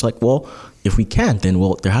 right? And it's like, well, if we can't, then,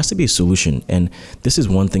 there has to be a solution. And this is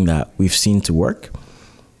one thing that we've seen to work.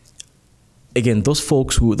 Again, those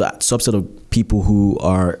folks that subset of people who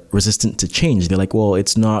are resistant to change, they're like, well,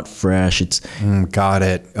 it's not fresh. It's got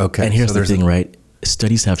it. Okay. And here's the thing, right?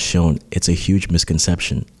 Studies have shown it's a huge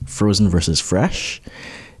misconception. Frozen versus fresh,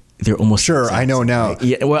 they're almost I know now. Right?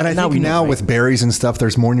 Yeah, well, and I think now with berries and stuff,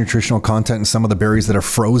 there's more nutritional content in some of the berries that are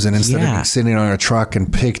frozen instead of sitting on a truck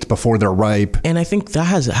and picked before they're ripe. And I think that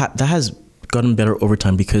has gotten better over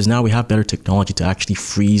time, because now we have better technology to actually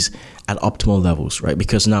freeze at optimal levels, right?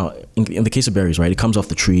 Because now in the case of berries, right, it comes off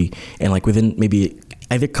the tree, and within maybe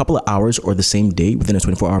either a couple of hours or the same day, within a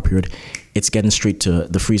 24-hour period, it's getting straight to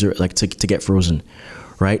the freezer, to get frozen.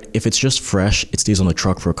 right? If it's just fresh, it stays on the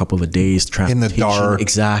truck for a couple of days. In the dark.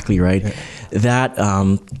 Exactly, right? Yeah.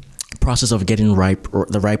 That process of getting ripe, or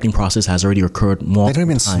the ripening process has already occurred multiple times. They don't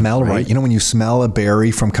even smell right. You know, when you smell a berry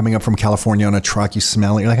from coming up from California on a truck, you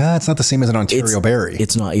smell it, you're like, it's not the same as an Ontario berry.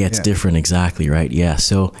 It's not, it's different, exactly, right? Yeah,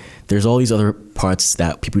 so there's all these other parts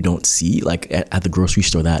that people don't see, like at the grocery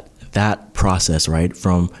store, that process, right,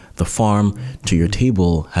 from the farm to your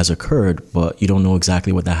table has occurred, but you don't know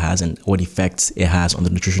exactly what that has and what effects it has on the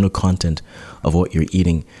nutritional content of what you're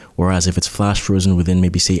eating. Whereas if it's flash frozen within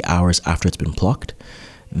maybe, say, hours after it's been plucked,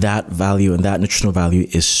 that value and that nutritional value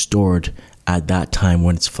is stored at that time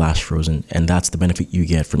when it's flash frozen, and that's the benefit you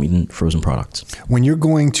get from eating frozen products. When you're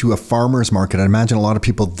going to a farmer's market, I imagine a lot of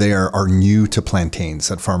people there are new to plantains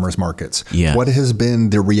at farmer's markets. Yeah. What has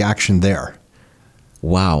been the reaction there?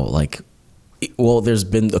 Wow, there's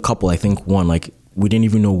been a couple. I think one, we didn't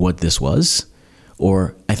even know what this was.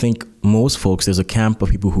 Or I think most folks, there's a camp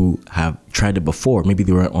of people who have tried it before. Maybe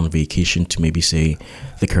they were on vacation to maybe, say,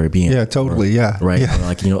 the Caribbean. Yeah, totally, Right?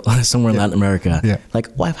 Yeah. Or somewhere in Latin America. Yeah.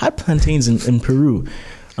 I've had plantains in Peru.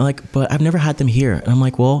 I'm but I've never had them here. And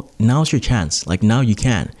I'm well, now's your chance. Now you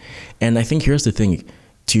can. And I think here's the thing.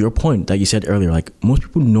 To your point that you said earlier, most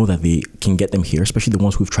people know that they can get them here, especially the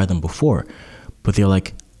ones who've tried them before. But they're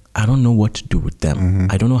I don't know what to do with them. Mm-hmm.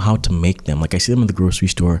 I don't know how to make them. I see them in the grocery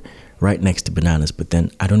store right next to bananas, but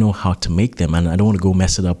then I don't know how to make them, and I don't want to go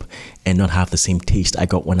mess it up and not have the same taste I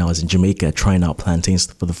got when I was in Jamaica trying out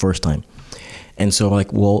plantains for the first time. And so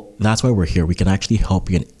that's why we're here. We can actually help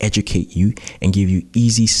you and educate you and give you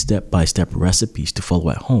easy step-by-step recipes to follow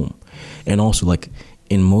at home. And also,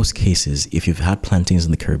 in most cases, if you've had plantains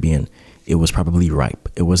in the Caribbean, it was probably ripe.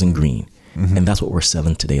 It wasn't green. Mm-hmm. And that's what we're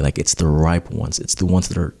selling today. It's the ripe ones. It's the ones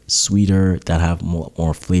that are sweeter, that have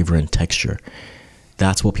more flavor and texture.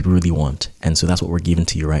 That's what people really want. And so that's what we're giving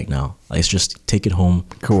to you right now. It's just take it home,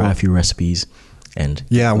 try a few recipes. And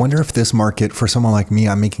I wonder if this market, for someone like me,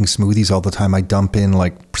 I'm making smoothies all the time. I dump in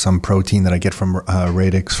some protein that I get from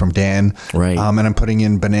Radix, from Dan. Right. And I'm putting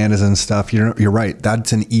in bananas and stuff. You're right.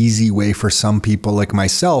 That's an easy way for some people like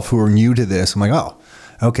myself who are new to this. I'm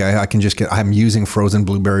okay, I can just I'm using frozen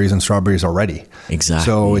blueberries and strawberries already. Exactly.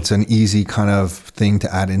 So it's an easy kind of thing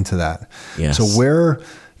to add into that. Yes. So where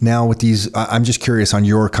now with these, I'm just curious on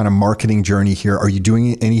your kind of marketing journey here. Are you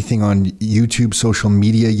doing anything on YouTube, social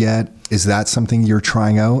media yet? Is that something you're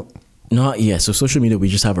trying out? Not yet. So social media, we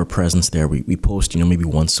just have our presence there. We post, maybe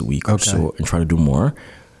once a week or so and try to do more.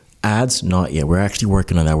 Ads, not yet. We're actually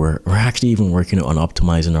working on that. We're actually even working on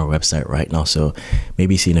optimizing our website right now. So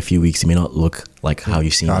maybe see in a few weeks, it may not look like how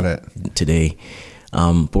you've seen it today.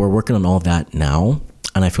 But we're working on all that now.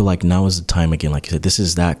 And I feel now is the time again, like you said, this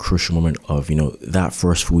is that crucial moment of, that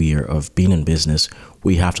first full year of being in business.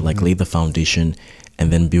 We have to lay the foundation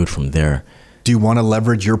and then build from there. Do you want to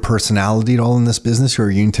leverage your personality at all in this business, or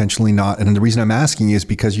are you intentionally not? And the reason I'm asking is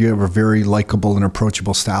because you have a very likable and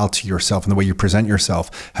approachable style to yourself and the way you present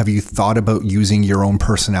yourself. Have you thought about using your own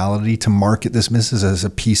personality to market this business as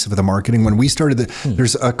a piece of the marketing? When we started,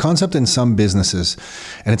 there's a concept in some businesses,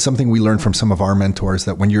 and it's something we learned from some of our mentors,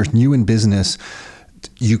 that when you're new in business,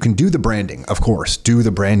 you can do the branding, of course, do the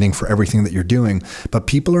branding for everything that you're doing, but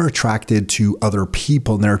people are attracted to other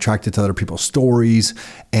people, and they're attracted to other people's stories,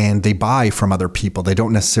 and they buy from other people. They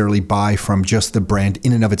don't necessarily buy from just the brand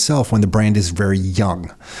in and of itself when the brand is very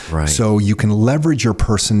young. Right. So you can leverage your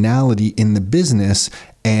personality in the business,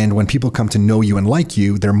 and when people come to know you and like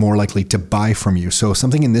you, they're more likely to buy from you. So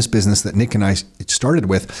something in this business that Nick and I started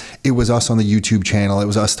with, it was us on the YouTube channel. It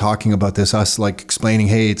was us talking about this, us explaining,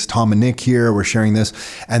 hey, it's Tom and Nick here. We're sharing this.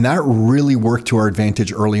 And that really worked to our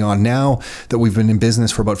advantage early on. Now that we've been in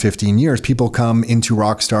business for about 15 years, people come into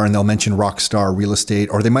Rockstar and they'll mention Rockstar Real Estate,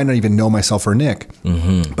 or they might not even know myself or Nick.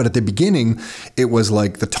 Mm-hmm. But at the beginning, it was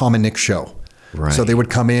like the Tom and Nick show. Right. So they would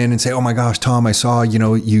come in and say, oh my gosh, Tom, I saw,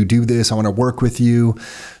 you do this. I want to work with you.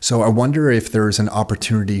 So I wonder if there's an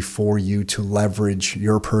opportunity for you to leverage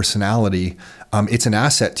your personality. It's an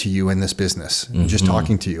asset to you in this business, just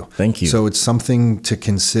talking to you. Thank you. So it's something to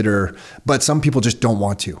consider, but some people just don't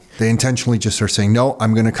want to. They intentionally just are saying, no,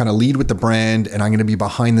 I'm going to kind of lead with the brand, and I'm going to be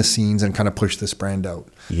behind the scenes and kind of push this brand out.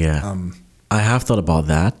 Yeah. I have thought about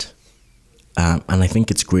that. And I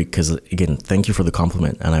think it's great because, again, thank you for the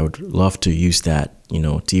compliment. And I would love to use that,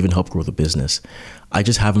 to even help grow the business. I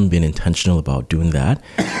just haven't been intentional about doing that.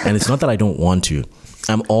 And it's not that I don't want to.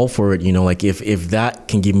 I'm all for it. If that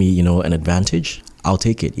can give me, an advantage, I'll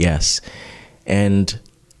take it. Yes. And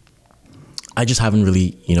I just haven't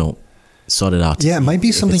really, sought it out. Yeah, it might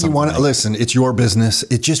be something you want to listen. It's your business.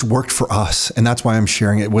 It just worked for us, and that's why I'm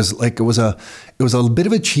sharing it. It was a bit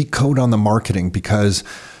of a cheat code on the marketing, because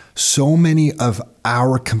so many of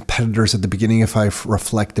our competitors at the beginning, if I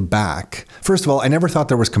reflect back, first of all, I never thought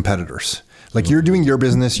there was competitors. Like you're doing your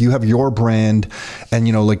business, you have your brand, and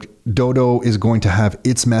like Dodo is going to have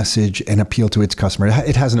its message and appeal to its customer.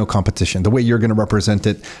 It has no competition. The way you're going to represent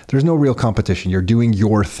it, there's no real competition. You're doing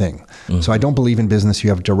your thing. So I don't believe in business you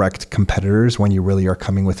have direct competitors when you really are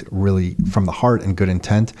coming with really from the heart and good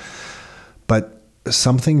intent. But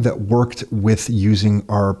something that worked with using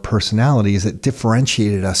our personalities that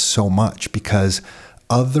differentiated us so much, because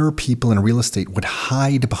other people in real estate would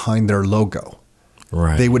hide behind their logo.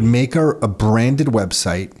 Right. They would make a branded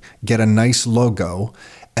website, get a nice logo,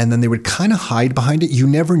 and then they would kind of hide behind it. You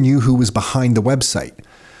never knew who was behind the website.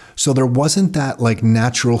 So there wasn't that like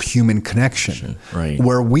natural human connection, right?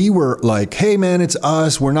 Where we were like, hey man, it's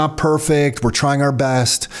us. We're not perfect. We're trying our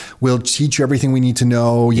best. We'll teach you everything we need to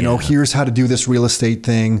know. You know, here's how to do this real estate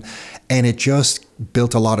thing. And it just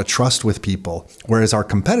built a lot of trust with people. Whereas our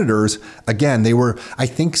competitors, again, I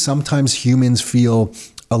think sometimes humans feel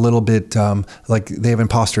a little bit like they have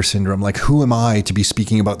imposter syndrome. Like, who am I to be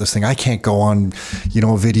speaking about this thing? I can't go on,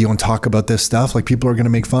 a video and talk about this stuff. Like, people are going to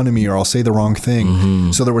make fun of me or I'll say the wrong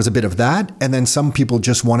thing. So there was a bit of that. And then some people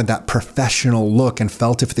just wanted that professional look and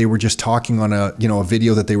felt if they were just talking on a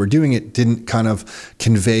video that they were doing, it didn't kind of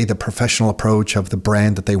convey the professional approach of the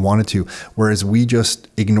brand that they wanted to. Whereas we just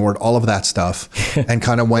ignored all of that stuff and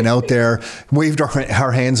kind of went out there, waved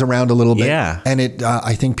our hands around a little bit. Yeah. And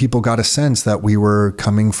I think people got a sense that we were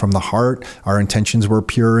coming from the heart. Our intentions were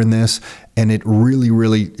pure in this, and it really,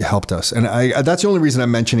 really helped us. And that's the only reason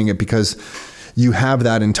I'm mentioning it, because you have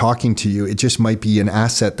that in talking to you. It just might be an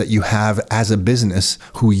asset that you have as a business,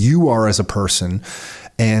 who you are as a person.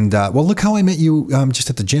 And well, look how I met you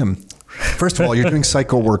just at the gym. First of all, you're doing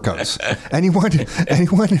psycho workouts.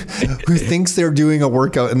 Anyone who thinks they're doing a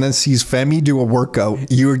workout and then sees Femi do a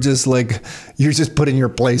workout, you're just put in your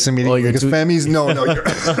place immediately. Because Femi's you're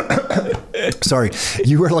sorry,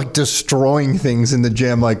 you were like destroying things in the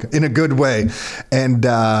gym, like in a good way.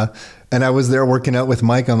 And I was there working out with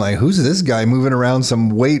Mike. I'm like, who's this guy moving around some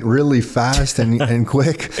weight really fast and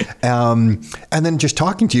quick? And then just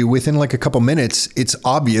talking to you within like a couple minutes, it's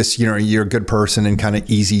obvious, you're a good person and kind of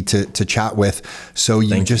easy to chat with. So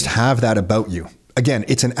you just have that about you. Again,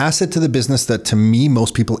 it's an asset to the business that to me,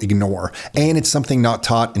 most people ignore. And it's something not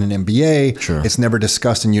taught in an MBA. Sure. It's never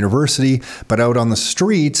discussed in university, but out on the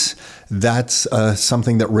streets, that's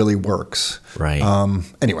something that really works. Right.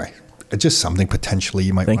 Anyway. Just something potentially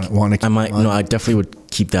you might want to keep. I definitely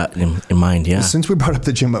would keep that in mind. Yeah. Since we brought up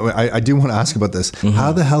the gym, I do want to ask about this.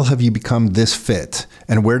 How the hell have you become this fit,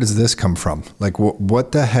 and where does this come from? Like,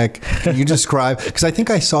 what the heck? Can you describe? Because I think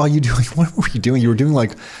I saw you doing. What were you doing? You were doing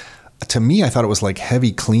like. To me, I thought it was like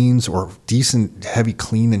heavy cleans or decent heavy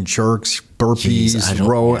clean and jerks, burpees,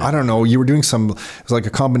 rowing. I don't know. You were doing it was like a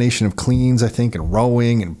combination of cleans, I think, and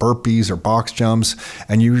rowing and burpees or box jumps,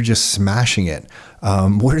 and you were just smashing it.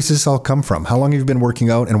 Where does this all come from? How long have you been working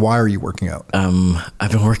out, and why are you working out?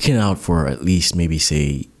 I've been working out for at least maybe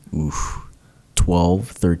say 12,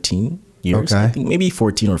 13 years. Okay. I think maybe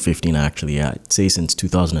 14 or 15 actually. Yeah, I'd say since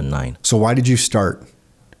 2009. So why did you start?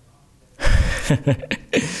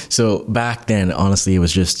 So back then, honestly, it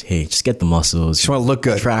was just, hey, just get the muscles. You just want to look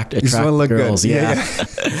good. Attract girls. Yeah.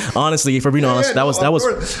 Honestly, if we're being honest, that's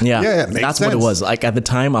what it was. Like at the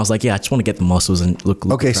time, I was like, yeah, I just want to get the muscles and look.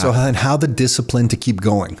 Okay, attractive. so then how the discipline to keep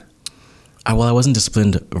going? I wasn't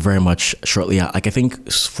disciplined very much shortly. Like I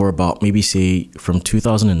think for about maybe say from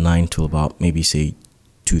 2009 to about maybe say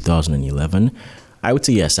 2011, I would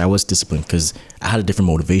say yes, I was disciplined because I had a different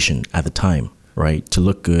motivation at the time. Right, to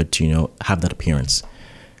look good, to have that appearance.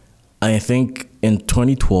 I think in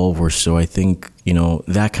 2012 or so, I think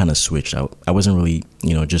that kind of switched out. I wasn't really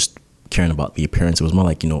just caring about the appearance. It was more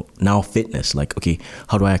like now fitness. Like, okay,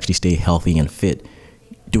 how do I actually stay healthy and fit?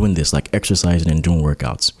 Doing this, like exercising and doing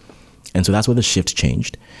workouts. And so that's where the shift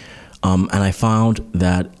changed. And I found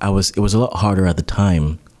that it was a lot harder at the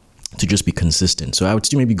time to just be consistent. So I would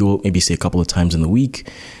still maybe say a couple of times in the week,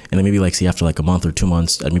 and then maybe like say after like a month or 2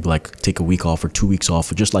 months, I'd maybe like take a week off or 2 weeks off,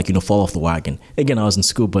 or just like fall off the wagon. Again, I was in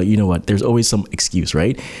school, but you know what? There's always some excuse,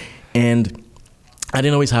 right? And I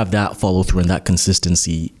didn't always have that follow through and that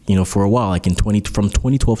consistency, for a while. Like from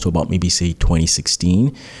 2012 to about maybe say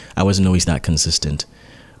 2016, I wasn't always that consistent,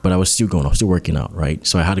 but I was still working out, right?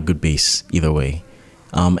 So I had a good base either way.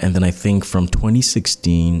 And then I think from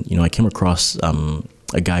 2016, I came across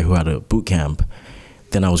a guy who had a boot camp.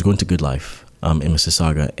 Then I was going to Good Life in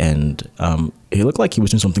Mississauga, and he looked like he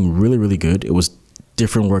was doing something really, really good. It was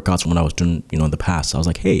different workouts from what I was doing, in the past. So I was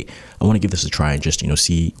like, hey, I want to give this a try and just,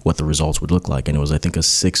 see what the results would look like. And it was, I think, a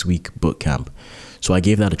 6-week boot camp. So I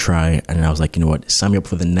gave that a try, and I was like, you know what, sign me up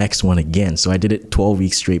for the next one again. So I did it 12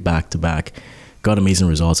 weeks straight back to back, got amazing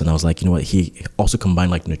results. And I was like, you know what, he also combined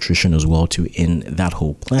like nutrition as well too in that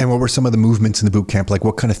whole plan. And what were some of the movements in the boot camp? Like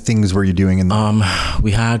what kind of things were you doing in there?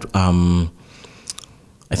 We had,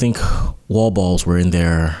 I think wall balls were in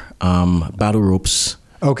there, battle ropes.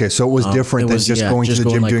 Okay, so it was different than just going to the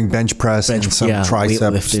gym, doing bench press and some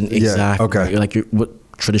triceps. Weightlifting, exactly. Okay. Like what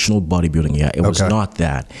traditional bodybuilding, it was not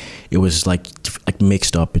that. It was like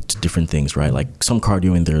mixed up into different things, right? Like some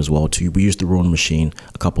cardio in there as well too. We used the rowing machine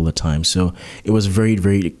a couple of times. So it was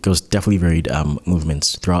definitely varied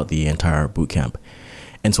movements throughout the entire boot camp.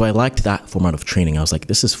 And so I liked that format of training. I was like,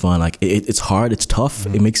 this is fun. Like it's hard, it's tough.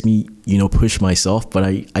 It makes me, push myself, but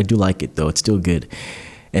I do like it though. It's still good.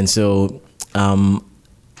 And so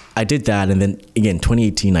I did that. And then again,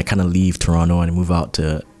 2018, I kind of leave Toronto and move out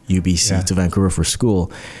to UBC to Vancouver for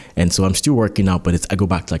school. And so I'm still working out, but I go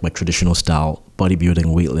back to like my traditional style, bodybuilding,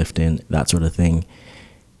 weightlifting, that sort of thing.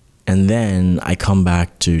 And then I come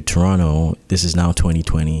back to Toronto. This is now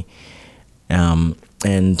 2020.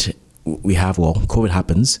 And we have, COVID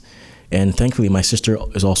happens. And thankfully, my sister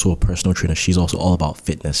is also a personal trainer. She's also all about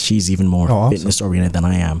fitness. She's even more fitness oriented than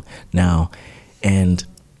I am now. And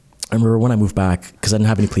I remember when I moved back, because I didn't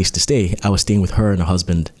have any place to stay, I was staying with her and her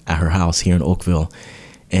husband at her house here in Oakville.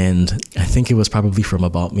 And I think it was probably from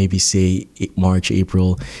about maybe say March,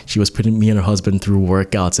 April, she was putting me and her husband through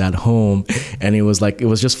workouts at home. And it was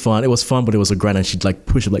just fun. It was fun, but it was a grind. And she'd like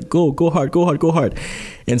push it like, go hard, go hard, go hard.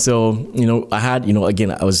 And so, I had,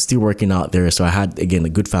 again, I was still working out there. So I had, again, a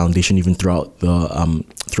good foundation even throughout the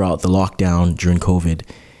lockdown during COVID.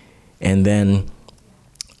 And then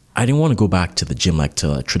I didn't want to go back to the gym, like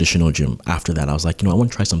to a traditional gym after that. I was like, I want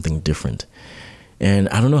to try something different. And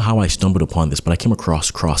I don't know how I stumbled upon this, but I came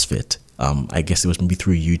across CrossFit. I guess it was maybe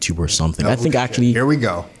through YouTube or something. I think actually... Here we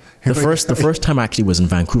go. The first time actually was in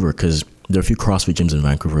Vancouver, because there are a few CrossFit gyms in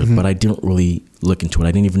Vancouver, but I didn't really look into it.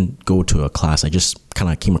 I didn't even go to a class. I just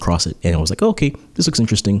kind of came across it, and I was like, okay, this looks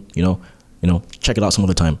interesting, check it out some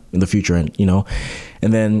other time in the future. And,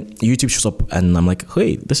 and then YouTube shows up and I'm like,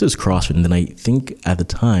 hey, this is CrossFit. And then I think at the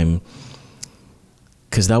time,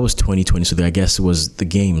 because that was 2020, so I guess it was the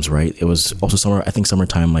games, right? It was also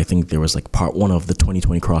summertime. I think there was like part 1 of the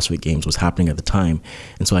 2020 CrossFit games was happening at the time.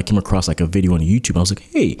 And so I came across like a video on YouTube and I was like,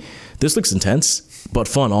 hey, this looks intense, but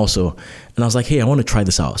fun also. And I was like, hey, I want to try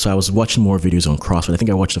this out. So I was watching more videos on CrossFit. I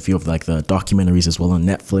think I watched a few of like the documentaries as well on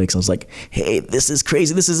Netflix. I was like, hey, this is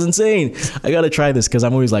crazy. This is insane. I got to try this, because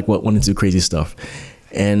I'm always like, wanting to do crazy stuff.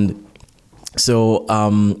 And so,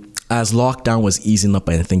 as lockdown was easing up,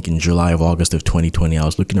 I think in July of August of 2020, I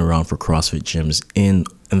was looking around for CrossFit gyms in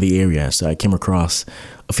the area. So I came across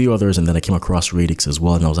a few others, and then I came across Radix as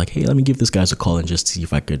well. And I was like, hey, let me give this guy a call and just see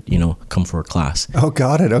if I could, come for a class. Oh,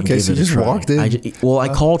 got it. Okay, so you just walked in. I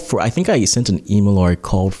think I sent an email or I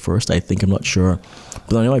called first. I'm not sure.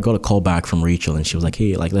 But I know I got a call back from Rachel, and she was like,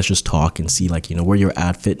 hey, like, let's just talk and see like, where you're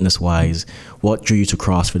at fitness-wise, what drew you to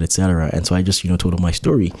CrossFit, etc. And so I just, told her my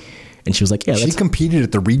story. And she was like, yeah. She competed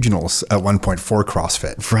at the regionals at one point for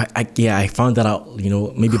CrossFit. Right. I found that out,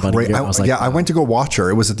 maybe about a year. I was like, I went to go watch her.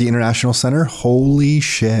 It was at the International Center. Holy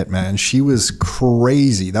shit, man. She was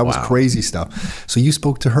crazy. That was crazy stuff. So you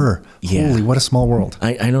spoke to her. Yeah. Holy, what a small world.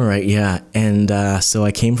 I know, right? Yeah. And so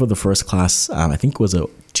I came for the first class, I think it was a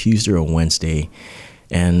Tuesday or Wednesday.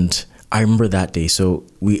 And I remember that day. So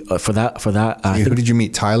we for that. Who did you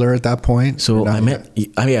meet? Tyler at that point? So I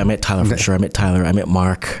met Tyler for sure. I met Tyler. I met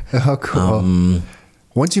Mark. Oh, cool.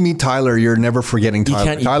 Once you meet Tyler, you're never forgetting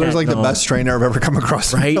Tyler. Tyler's like the best trainer I've ever come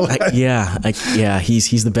across. Right?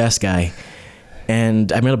 He's the best guy.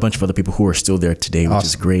 And I met a bunch of other people who are still there today, which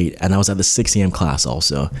is great. And I was at the 6 a.m. class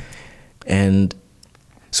also. And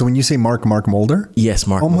so when you say Mark Mulder? Yes,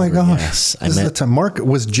 Mark Mulder. Oh my gosh. Yes. This is the time. Mark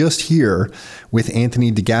was just here with Anthony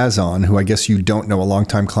DeGazon, who I guess you don't know, a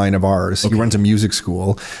longtime client of ours. Okay. He runs a music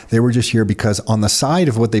school. They were just here because on the side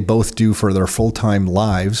of what they both do for their full-time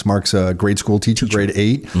lives, Mark's a grade school teacher. Grade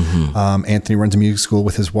 8. Mm-hmm. Anthony runs a music school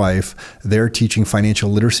with his wife. They're teaching financial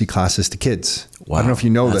literacy classes to kids. Wow. I don't know if you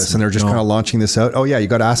know this, and they're just kind of launching this out. Oh yeah, you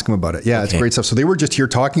got to ask them about it. Yeah, It's great stuff. So they were just here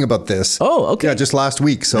talking about this. Oh, okay. Yeah, just last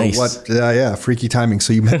week. So nice. Freaky timing.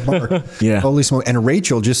 So you met Mark. Yeah. Holy smoke. And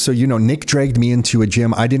Rachel, just so you know, Nick dragged me into a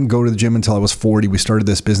gym. I didn't go to the gym until I was 40. We started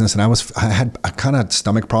this business, and I had kind of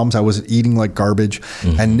stomach problems. I was eating like garbage.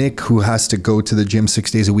 Mm-hmm. And Nick, who has to go to the gym 6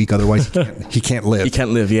 days a week, otherwise he can't live. He can't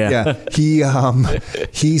live. Yeah. Yeah.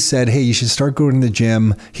 He said, hey, you should start going to the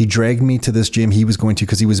gym. He dragged me to this gym he was going to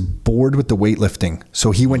because he was bored with the weightlifting. deadlifting.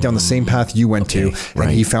 So he went down the same path you went to,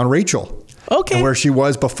 and he found Rachel. Okay. And where she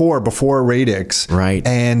was before Radix. Right.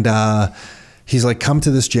 And he's like, come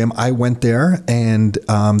to this gym. I went there, and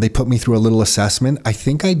they put me through a little assessment. I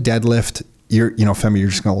think I deadlift. Femi, you're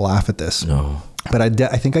just going to laugh at this. No. But I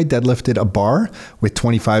think I deadlifted a bar with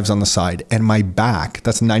 25s on the side, and my back,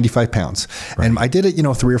 that's 95 pounds. Right. And I did it,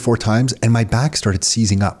 3 or 4 times, and my back started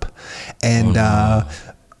seizing up. And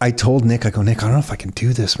I told Nick, I go, Nick, I don't know if I can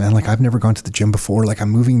do this, man. Like, I've never gone to the gym before. Like, I'm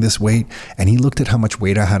moving this weight. And he looked at how much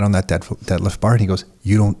weight I had on that deadlift bar, and he goes,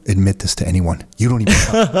 you don't admit this to anyone. You don't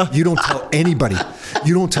tell anybody.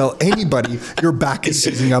 You don't tell anybody your back is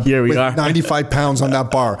seizing up with 95 pounds on that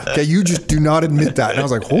bar. Okay, you just do not admit that. And I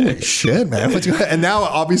was like, holy shit, man. And now,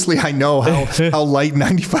 obviously, I know how light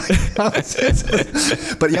 95 pounds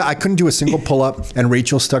is. But yeah, I couldn't do a single pull-up, and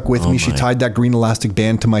Rachel stuck with me. She tied that green elastic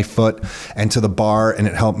band to my foot and to the bar, and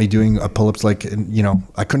it helped me doing pull-ups. Like,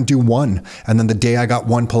 I couldn't do one. And then the day I got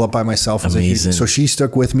one pull-up by myself. Amazing. So she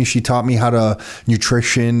stuck with me. She taught me how to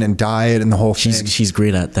nutrition and diet and the whole thing. She's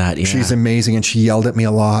great at that. Yeah. She's amazing, and she yelled at me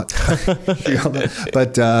a lot.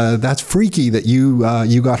 But that's freaky that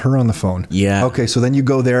you got her on the phone. Yeah. Okay, so then you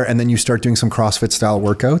go there, and then you start doing some CrossFit style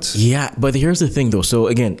workouts. Yeah, but here's the thing though. So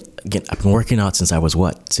again, I've been working out since I was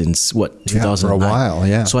 2009. Yeah, for a while.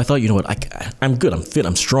 Yeah. So I thought, I'm good. I'm fit.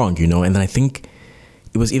 I'm strong. And then I think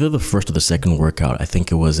it was either the first or the second workout. I think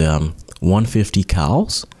it was 150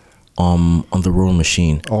 cals. On the rower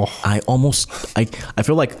machine. I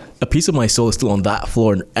feel like a piece of my soul is still on that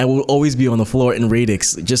floor, and I will always be on the floor in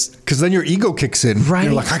Radix, just because then your ego kicks in. Right.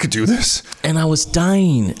 You're like, I could do this. And I was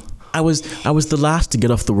dying. I was the last to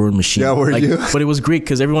get off the rower machine. Yeah, were you? But it was great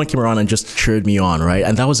because everyone came around and just cheered me on, right?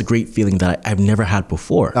 And that was a great feeling that I've never had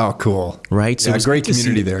before. Oh, cool. Right? So it was great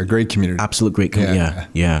community there. Great community. Absolute great community.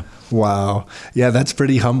 Yeah. Wow. Yeah, that's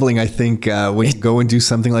pretty humbling, I think, when you go and do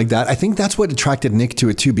something like that. I think that's what attracted Nick to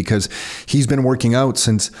it, too, because he's been working out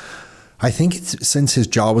since his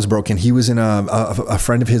jaw was broken. He was in a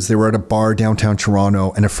friend of his, they were at a bar downtown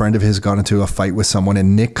Toronto, and a friend of his got into a fight with someone,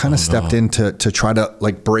 and Nick kind of stepped in to try to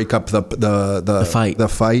like break up the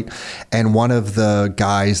fight. And one of the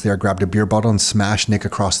guys there grabbed a beer bottle and smashed Nick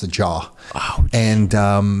across the jaw. Ouch. And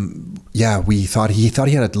we thought he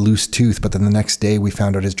had a loose tooth, but then the next day we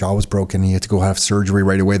found out his jaw was broken. He had to go have surgery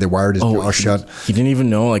right away. They wired his jaw shut. He didn't even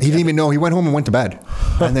know. He didn't even know. He went home and went to bed.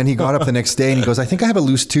 And then he got up the next day and he goes, I think I have a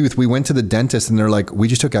loose tooth. We went to the dentist and they're like, we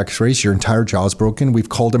just took x-rays. Your entire jaw's broken. We've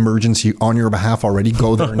called emergency on your behalf already.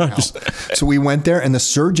 Go there now. So we went there, and the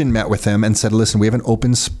surgeon met with him and said, listen, we have an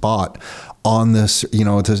open spot on this,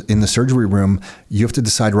 in the surgery room. You have to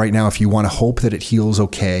decide right now if you want to hope that it heals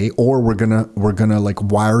okay, or we're gonna like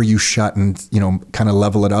wire you shut and kind of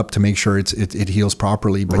level it up to make sure it heals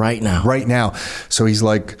properly. But right now. So he's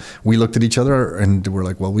like, we looked at each other and we're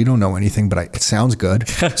like, well, we don't know anything, but it sounds good.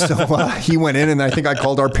 So he went in, and I think I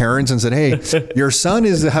called our parents and said, hey, your son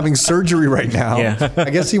is having surgery right now. Yeah. I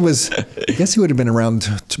guess he would have been around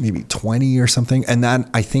maybe 20 or something, and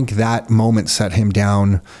I think that moment set him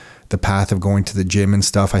down the path of going to the gym and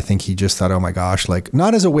stuff. I think he just thought, oh my gosh, like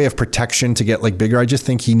not as a way of protection to get like bigger. I just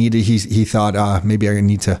think he thought maybe I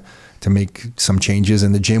need to make some changes,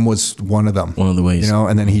 and the gym was one of them. One of the ways.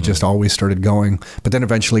 And then he just always started going, but then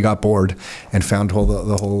eventually got bored and found the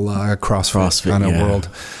whole CrossFit kind of world.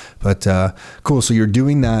 But cool. So you're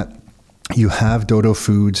doing that. You have Dodo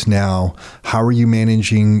Foods now. How are you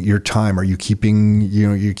managing your time? Are you keeping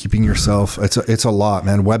yourself? It's a lot,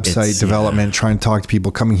 man. Website development, trying to talk to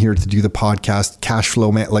people, coming here to do the podcast, cash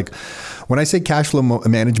flow, man. Like when I say cash flow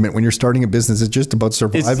management, when you're starting a business, it's just about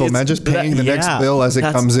survival, man. Just paying the next bill as it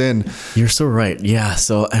comes in. You're so right. Yeah.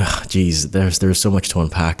 So, there's so much to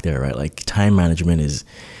unpack there, right? Like time management is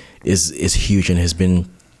huge, and has been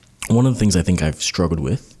one of the things I think I've struggled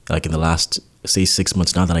with, like in the last, say, 6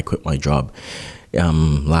 months now that I quit my job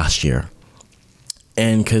last year.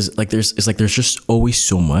 And because there's just always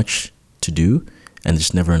so much to do, and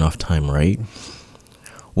there's never enough time, right?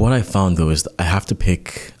 What I found though is that I have to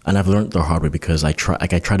pick, and I've learned the hard way, because I try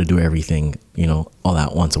to do everything, all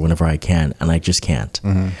at once or whenever I can, and I just can't.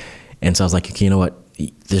 Mm-hmm. And so I was like, okay, you know what?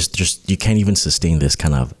 You can't even sustain this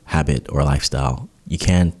kind of habit or lifestyle.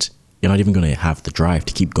 You're not even going to have the drive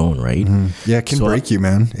to keep going, right? Mm-hmm. Yeah, it can break you,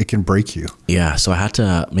 man. It can break you. Yeah, so I had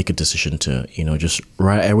to make a decision to,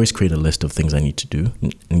 I always create a list of things I need to do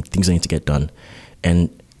and things I need to get done. And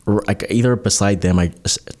either beside them, I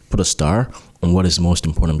put a star on what is most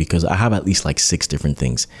important, because I have at least like 6 different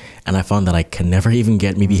things. And I found that I can never even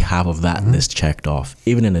get maybe half of that list checked off,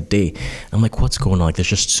 even in a day. I'm like, what's going on? Like, there's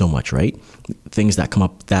just so much, right? Things that come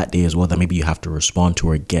up that day as well that maybe you have to respond to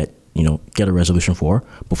or get a resolution for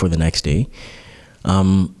before the next day.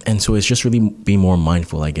 And so it's just really being more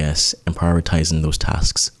mindful, I guess, and prioritizing those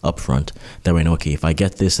tasks up front. That way I know, okay, if I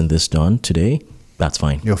get this and this done today, that's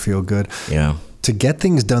fine. You'll feel good. Yeah. To get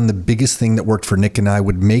things done, the biggest thing that worked for Nick and I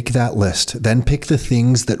would make that list, then pick the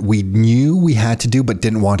things that we knew we had to do but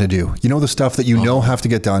didn't want to do. You know, the stuff that you know have to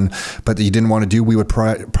get done, but that you didn't want to do. We would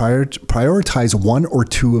prioritize 1 or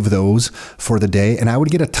 2 of those for the day. And I would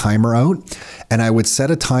get a timer out and I would set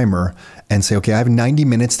a timer and say, okay, I have 90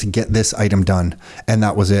 minutes to get this item done. And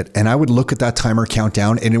that was it. And I would look at that timer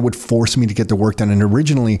countdown and it would force me to get the work done. And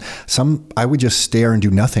originally I would just stare and do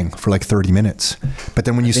nothing for like 30 minutes. But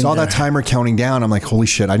then when you saw that timer counting down, I'm like, holy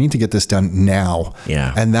shit, I need to get this done now.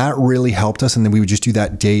 Yeah. And that really helped us. And then we would just do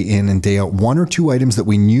that day in and day out. 1 or 2 items that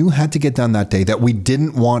we knew had to get done that day that we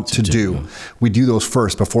didn't want to do. We do those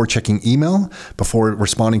first before checking email, before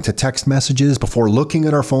responding to text messages, before looking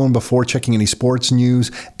at our phone, before checking any sports news,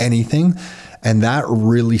 anything. And that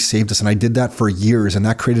really saved us. And I did that for years. And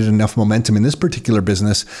that created enough momentum in this particular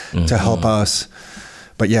business to help us.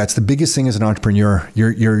 But yeah, it's the biggest thing as an entrepreneur.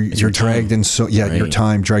 You're dragged in your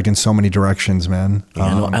time dragged in so many directions, man.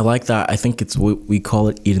 Yeah, no, I like that. I think it's we call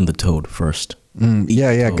it eating the toad first.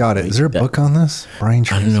 Toad, got it. Is there a book on this? Brian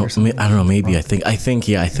Tracy? I don't know. Maybe I think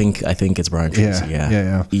it's Brian Tracy.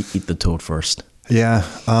 Yeah. Eat the toad first. Yeah.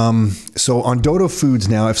 So on Dodo Foods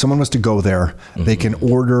now, if someone was to go there, they can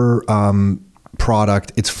order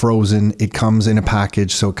product. It's frozen. It comes in a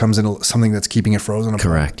package. So it comes in something that's keeping it frozen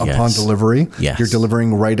upon delivery. Yes. You're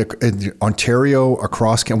delivering Ontario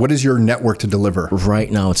across. What is your network to deliver? Right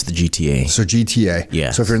now it's the GTA. So GTA.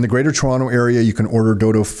 Yes. So if you're in the Greater Toronto area, you can order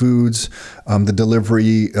Dodo Foods. The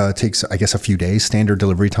delivery takes, I guess, a few days, standard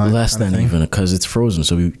delivery time. Less than even, because it's frozen.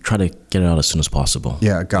 So we try to get it out as soon as possible.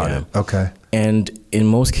 Yeah, got it. Okay. And in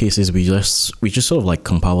most cases, we just sort of like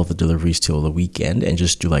compile the deliveries till the weekend and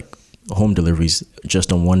just do like home deliveries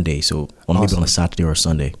just on one day. So maybe on a Saturday or a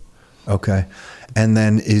Sunday. Okay. And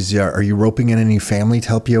then are you roping in any family to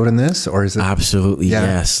help you out in this, or is it? Absolutely. Yeah.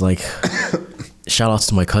 Yes. Like shout outs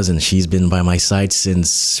to my cousin. She's been by my side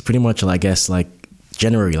since pretty much, I guess, like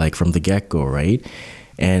January, like from the get go. Right.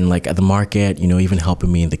 And like at the market, even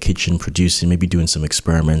helping me in the kitchen, producing, maybe doing some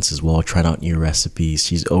experiments as well, trying out new recipes.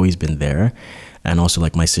 She's always been there. And also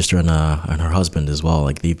like my sister and her husband as well.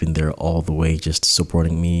 Like they've been there all the way, just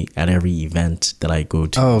supporting me at every event that I go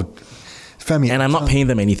to. Oh, Femi. And I'm not paying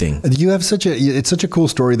them anything. You have it's such a cool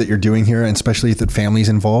story that you're doing here, and especially that family's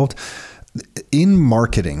involved. In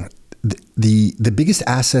marketing, the biggest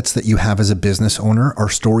assets that you have as a business owner are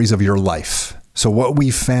stories of your life. So what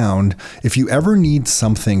we found, if you ever need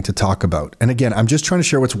something to talk about, and again, I'm just trying to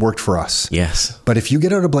share what's worked for us. Yes. But if you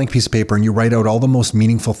get out a blank piece of paper and you write out all the most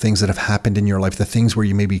meaningful things that have happened in your life, the things where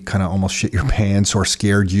you maybe kind of almost shit your pants or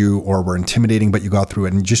scared you or were intimidating, but you got through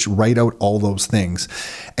it, and just write out all those things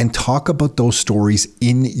and talk about those stories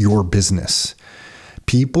in your business.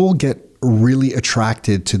 People get really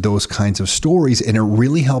attracted to those kinds of stories, and it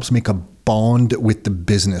really helps make a bond with the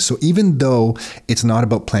business. So even though it's not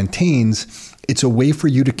about plantains, it's a way for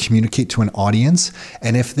you to communicate to an audience.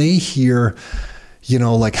 And if they hear,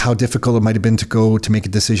 like how difficult it might have been to make a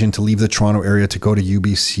decision to leave the Toronto area to go to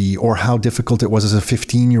UBC, or how difficult it was as a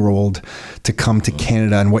 15-year-old to come to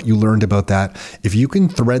Canada and what you learned about that, if you can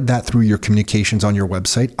thread that through your communications on your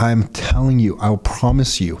website, I'm telling you, I'll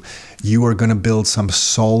promise you, you are going to build some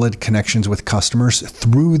solid connections with customers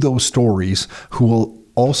through those stories who will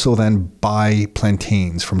also then buy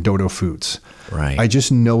plantains from Dodo Foods. Right. I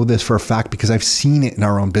just know this for a fact because I've seen it in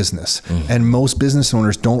our own business. And most business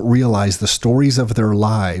owners don't realize the stories of their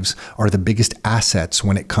lives are the biggest assets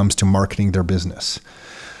when it comes to marketing their business.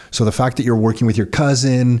 So the fact that you're working with your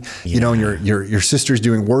cousin, and your sister's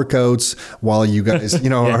doing workouts while you guys,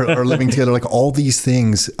 are living together, like all these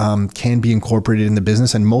things can be incorporated in the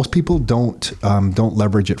business, and most people don't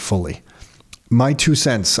leverage it fully. My 2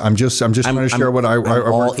 cents. I'm just trying to share what I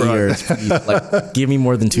all ears. Please, give me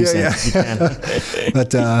more than 2 cents. If you can.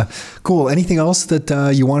 But cool. Anything else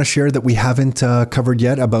that you want to share that we haven't covered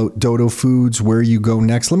yet about Dodo Foods, where you go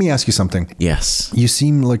next? Let me ask you something. Yes. You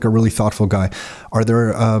seem like a really thoughtful guy. Are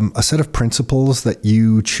there a set of principles that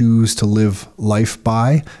you choose to live life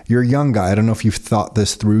by? You're a young guy. I don't know if you've thought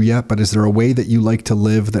this through yet, but is there a way that you like to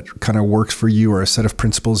live that kind of works for you, or a set of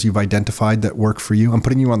principles you've identified that work for you? I'm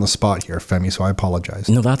putting you on the spot here, Femi, so I apologize.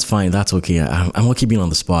 No, that's fine. That's okay. I'm okay being on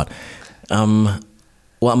the spot. Well,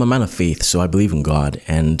 I'm a man of faith, so I believe in God,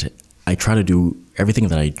 and I try to do everything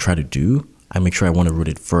that I try to do. I make sure I want to root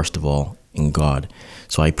it first of all in God.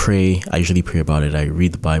 So I pray. I usually pray about it. I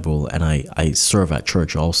read the Bible, and I serve at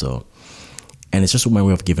church also. And it's just my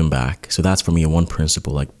way of giving back. So that's for me one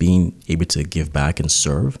principle, like being able to give back and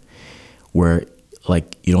serve, where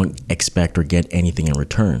like you don't expect or get anything in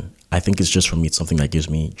return. I think it's just, for me, it's something that gives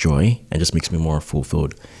me joy and just makes me more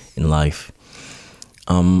fulfilled in life.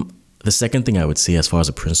 The second thing I would say as far as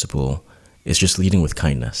a principle is just leading with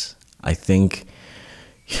kindness. I think,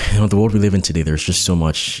 the world we live in today, there's just so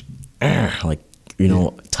much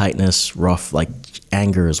tightness, rough, like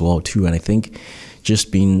anger as well too. And I think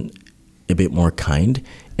just being a bit more kind.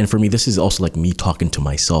 And for me, this is also like me talking to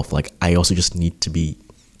myself. Like I also just need to be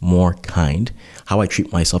more kind, how I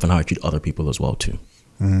treat myself and how I treat other people as well too.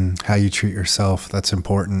 How you treat yourself, that's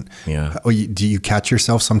important. Yeah. Do you catch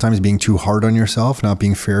yourself sometimes being too hard on yourself, not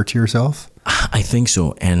being fair to yourself? I think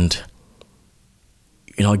so. And,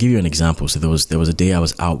 I'll give you an example. So there was a day I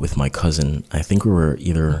was out with my cousin. I think we were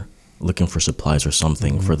either looking for supplies or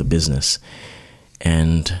something for the business.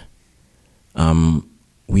 And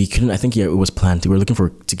we couldn't, I think, it was plantain. We were looking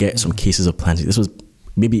to get some cases of plantain. This was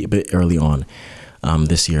maybe a bit early on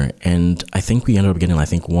this year. And I think we ended up getting,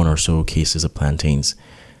 one or so cases of plantains.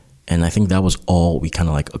 And I think that was all we kind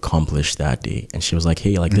of accomplished that day. And she was like,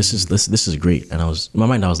 hey, this is great. And in my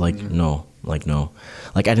mind, I was like, no.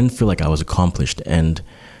 I didn't feel like I was accomplished. And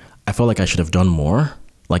I felt like I should have done more.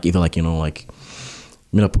 Either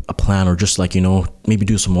made up a plan, or just maybe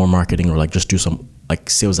do some more marketing, or just do some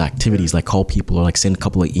sales activities, call people, or send a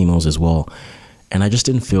couple of emails as well. And I just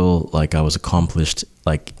didn't feel like I was accomplished,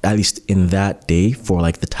 at least in that day, for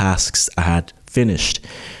the tasks I had finished.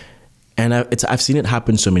 And I've seen it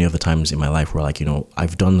happen so many other times in my life where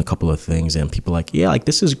I've done a couple of things and people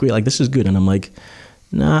this is great, this is good. And I'm like,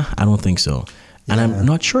 nah, I don't think so. And I'm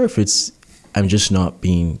not sure if I'm just not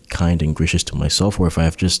being kind and gracious to myself, or if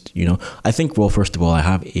I've just, I think, well, first of all, I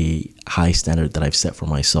have a high standard that I've set for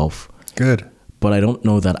myself. Good. But I don't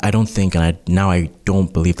know that, I don't think, and I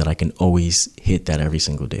don't believe that I can always hit that every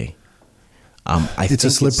single day. It's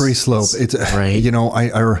a slippery slope. It's right.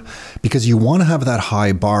 Because you want to have that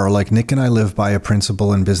high bar. Like Nick and I live by a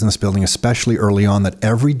principle in business building, especially early on, that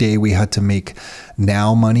every day we had to make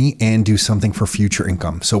now money and do something for future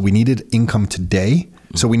income. So we needed income today.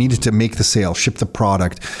 So we needed to make the sale, ship the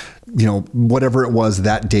product, whatever it was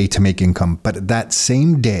that day to make income. But that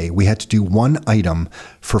same day, we had to do one item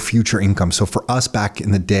for future income. So for us back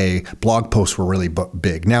in the day, blog posts were really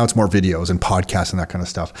big. Now it's more videos and podcasts and that kind of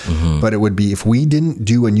stuff. But it would be, if we didn't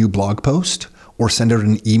do a new blog post or send out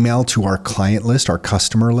an email to our client list, our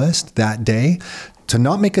customer list that day, to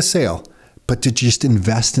not make a sale, but to just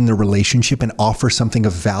invest in the relationship and offer something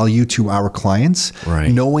of value to our clients,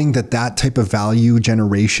 right, knowing that type of value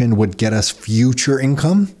generation would get us future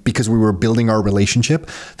income because we were building our relationship,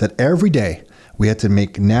 that every day we had to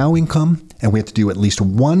make now income and we had to do at least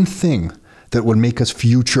one thing that would make us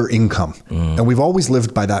future income. And we've always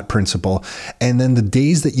lived by that principle. And then the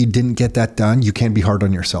days that you didn't get that done, you can't be hard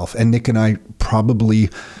on yourself. And Nick and I probably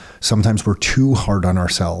sometimes we're too hard on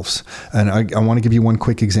ourselves. And I want to give you one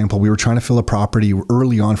quick example. We were trying to fill a property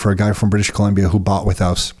early on for a guy from British Columbia who bought with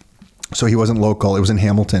us. So he wasn't local. It was in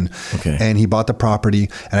Hamilton. Okay. And he bought the property,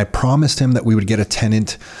 and I promised him that we would get a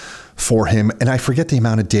tenant for him. And I forget the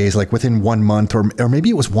amount of days, within 1 month or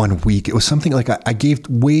maybe it was 1 week. It was something I gave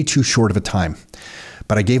way too short of a time.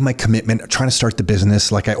 But I gave my commitment, trying to start the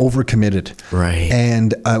business, I overcommitted. Right.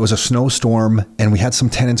 And it was a snowstorm, and we had some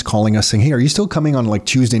tenants calling us saying, hey, are you still coming on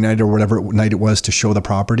Tuesday night or whatever night it was to show the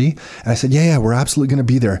property? And I said, yeah, we're absolutely going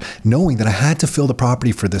to be there, knowing that I had to fill the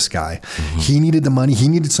property for this guy. He needed the money. He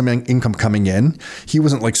needed some income coming in. He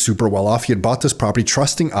wasn't super well off. He had bought this property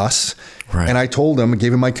trusting us. Right. And I told him,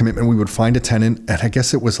 gave him my commitment, we would find a tenant. And I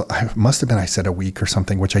guess it must have been, I said a week or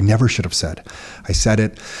something, which I never should have said. I said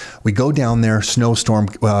it. We go down there, snowstorm,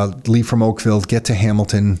 leave from Oakville, get to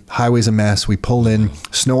Hamilton, highway's a mess. We pull in,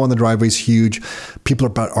 snow on the driveway's huge.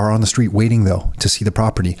 People are on the street waiting though to see the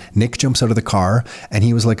property. Nick jumps out of the car and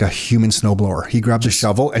he was like a human snowblower. He grabbed a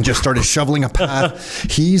shovel and just started shoveling a path.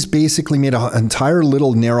 He's basically made an entire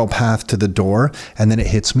little narrow path to the door. And then it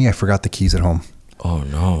hits me. I forgot the keys at home. Oh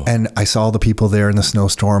no. And I saw the people there in the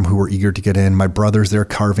snowstorm who were eager to get in. My brother's there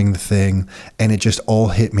carving the thing. And it just all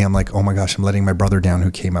hit me. I'm like, oh my gosh, I'm letting my brother down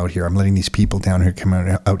who came out here. I'm letting these people down who came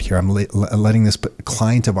out here. I'm letting this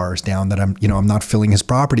client of ours down that I'm not filling his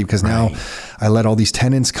property because now I let all these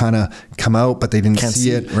tenants kind of come out, but they didn't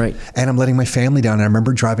see it. Right. And I'm letting my family down. And I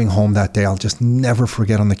remember driving home that day. I'll just never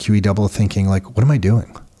forget on the QE double thinking what am I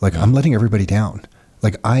doing? I'm letting everybody down.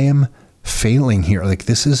 I am failing here.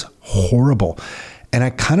 This is horrible. And I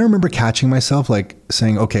kind of remember catching myself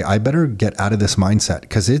saying, okay, I better get out of this mindset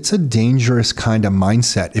because it's a dangerous kind of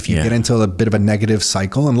mindset if you get into a bit of a negative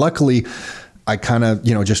cycle. And luckily I kind of,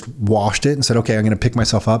 just washed it and said, okay, I'm going to pick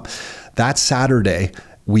myself up. That Saturday,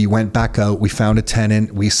 We went back out, we found a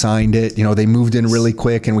tenant, we signed it, they moved in really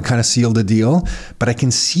quick and we kind of sealed the deal. But I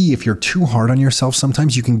can see if you're too hard on yourself,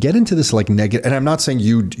 sometimes you can get into this like negative, and I'm not saying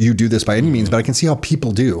you do this by any means, but I can see how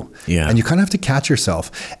people do. Yeah. And you kind of have to catch yourself.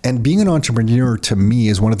 And being an entrepreneur to me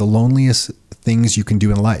is one of the loneliest things you can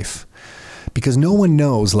do in life. Because no one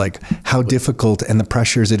knows like how difficult and the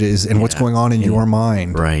pressures it is and what's going on in your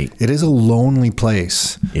mind. Right. It is a lonely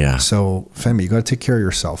place. Yeah. So Femi, you got to take care of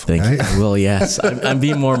yourself. Thank okay? you. Well, yes, I'm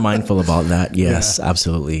being more mindful about that. Yes,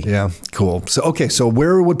 absolutely. Yeah. Cool. So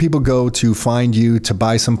where would people go to find you, to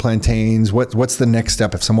buy some plantains? What's the next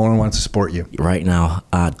step if someone wants to support you? Right now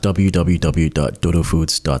at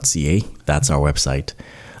www.dodofoods.ca. That's our website.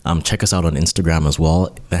 Check us out on Instagram as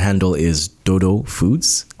well. The handle is Dodo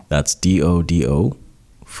Foods. That's DODO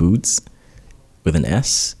Foods with an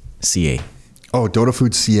S, CA. Oh, Dodo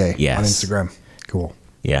Foods CA. Yes. On Instagram. Cool.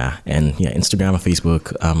 Yeah. And Instagram and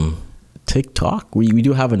Facebook, TikTok. We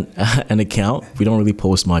do have an account. We don't really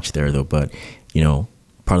post much there though, but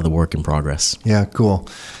part of the work in progress. Yeah, cool.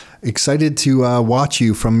 Excited to watch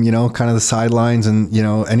you from, kind of the sidelines and,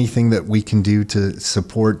 anything that we can do to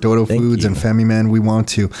support Dodo Foods and Femi, man, we want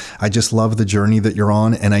to. I just love the journey that you're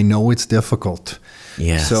on, and I know it's difficult.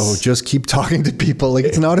 Yes. So just keep talking to people. Like,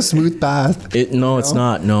 it's not a smooth path. It's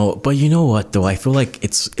not. No. But you know what, though? I feel like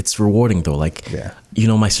it's rewarding, though. Like,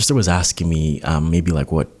 my sister was asking me maybe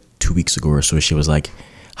 2 weeks ago or so. She was like,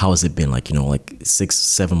 how has it been?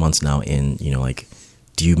 6-7 months now in,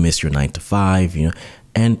 do you miss your 9 to 5?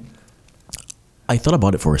 And I thought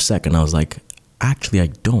about it for a second. I was like, actually, I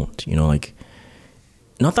don't.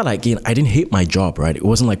 Not that I didn't hate my job, right? It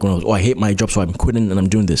wasn't like when I hate my job, so I'm quitting and I'm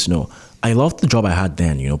doing this. No, I loved the job I had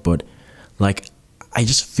then, but I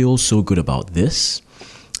just feel so good about this.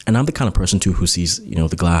 And I'm the kind of person too who sees,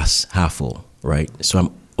 the glass half full, right? So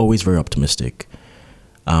I'm always very optimistic.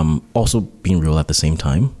 Also being real at the same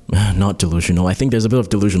time, not delusional. I think there's a bit of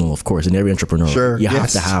delusional, of course, in every entrepreneur. Sure. You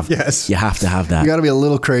have to have that. You got to be a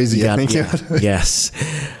little crazy, I think. Yes.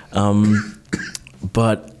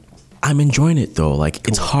 But I'm enjoying it though.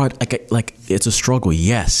 It's hard. It's a struggle.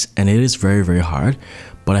 Yes. And it is very, very hard.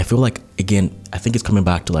 But I feel like, again, I think it's coming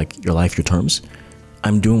back to your life, your terms.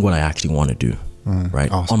 I'm doing what I actually want to do,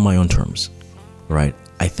 right? Awesome. On my own terms, right?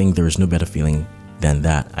 I think there is no better feeling than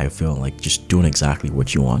that. I feel like just doing exactly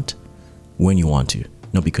what you want, when you want to,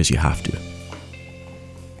 not because you have to.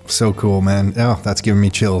 So cool, man. Oh, that's giving me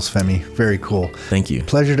chills, Femi. Very cool. Thank you.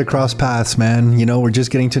 Pleasure to cross paths, man. We're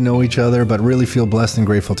just getting to know each other, but really feel blessed and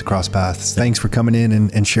grateful to cross paths. Thanks for coming in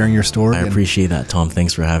and sharing your story. I appreciate that, Tom.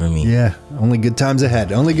 Thanks for having me. Yeah. Only good times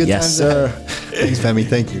ahead. Only good times sir. ahead. Thanks, Femi.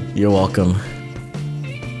 Thank you. You're welcome.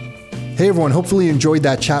 Hey everyone, hopefully you enjoyed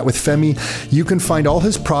that chat with Femi. You can find all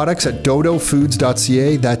his products at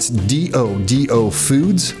dodofoods.ca. That's DODO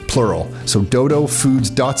Foods, plural. So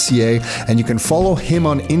dodofoods.ca. And you can follow him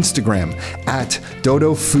on Instagram at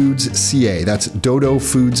dodofoodsca. That's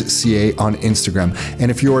dodofoodsca on Instagram.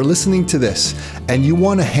 And if you are listening to this and you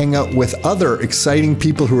want to hang out with other exciting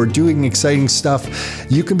people who are doing exciting stuff,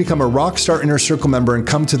 you can become a Rockstar Inner Circle member and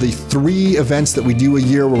come to the 3 events that we do a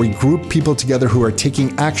year where we group people together who are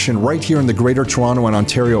taking action right here in the Greater Toronto and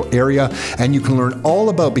Ontario area. And you can learn all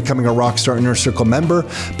about becoming a Rockstar Inner Circle member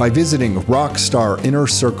by visiting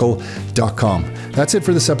rockstarinnercircle.com. That's it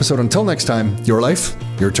for this episode. Until next time, your life,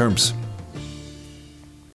 your terms.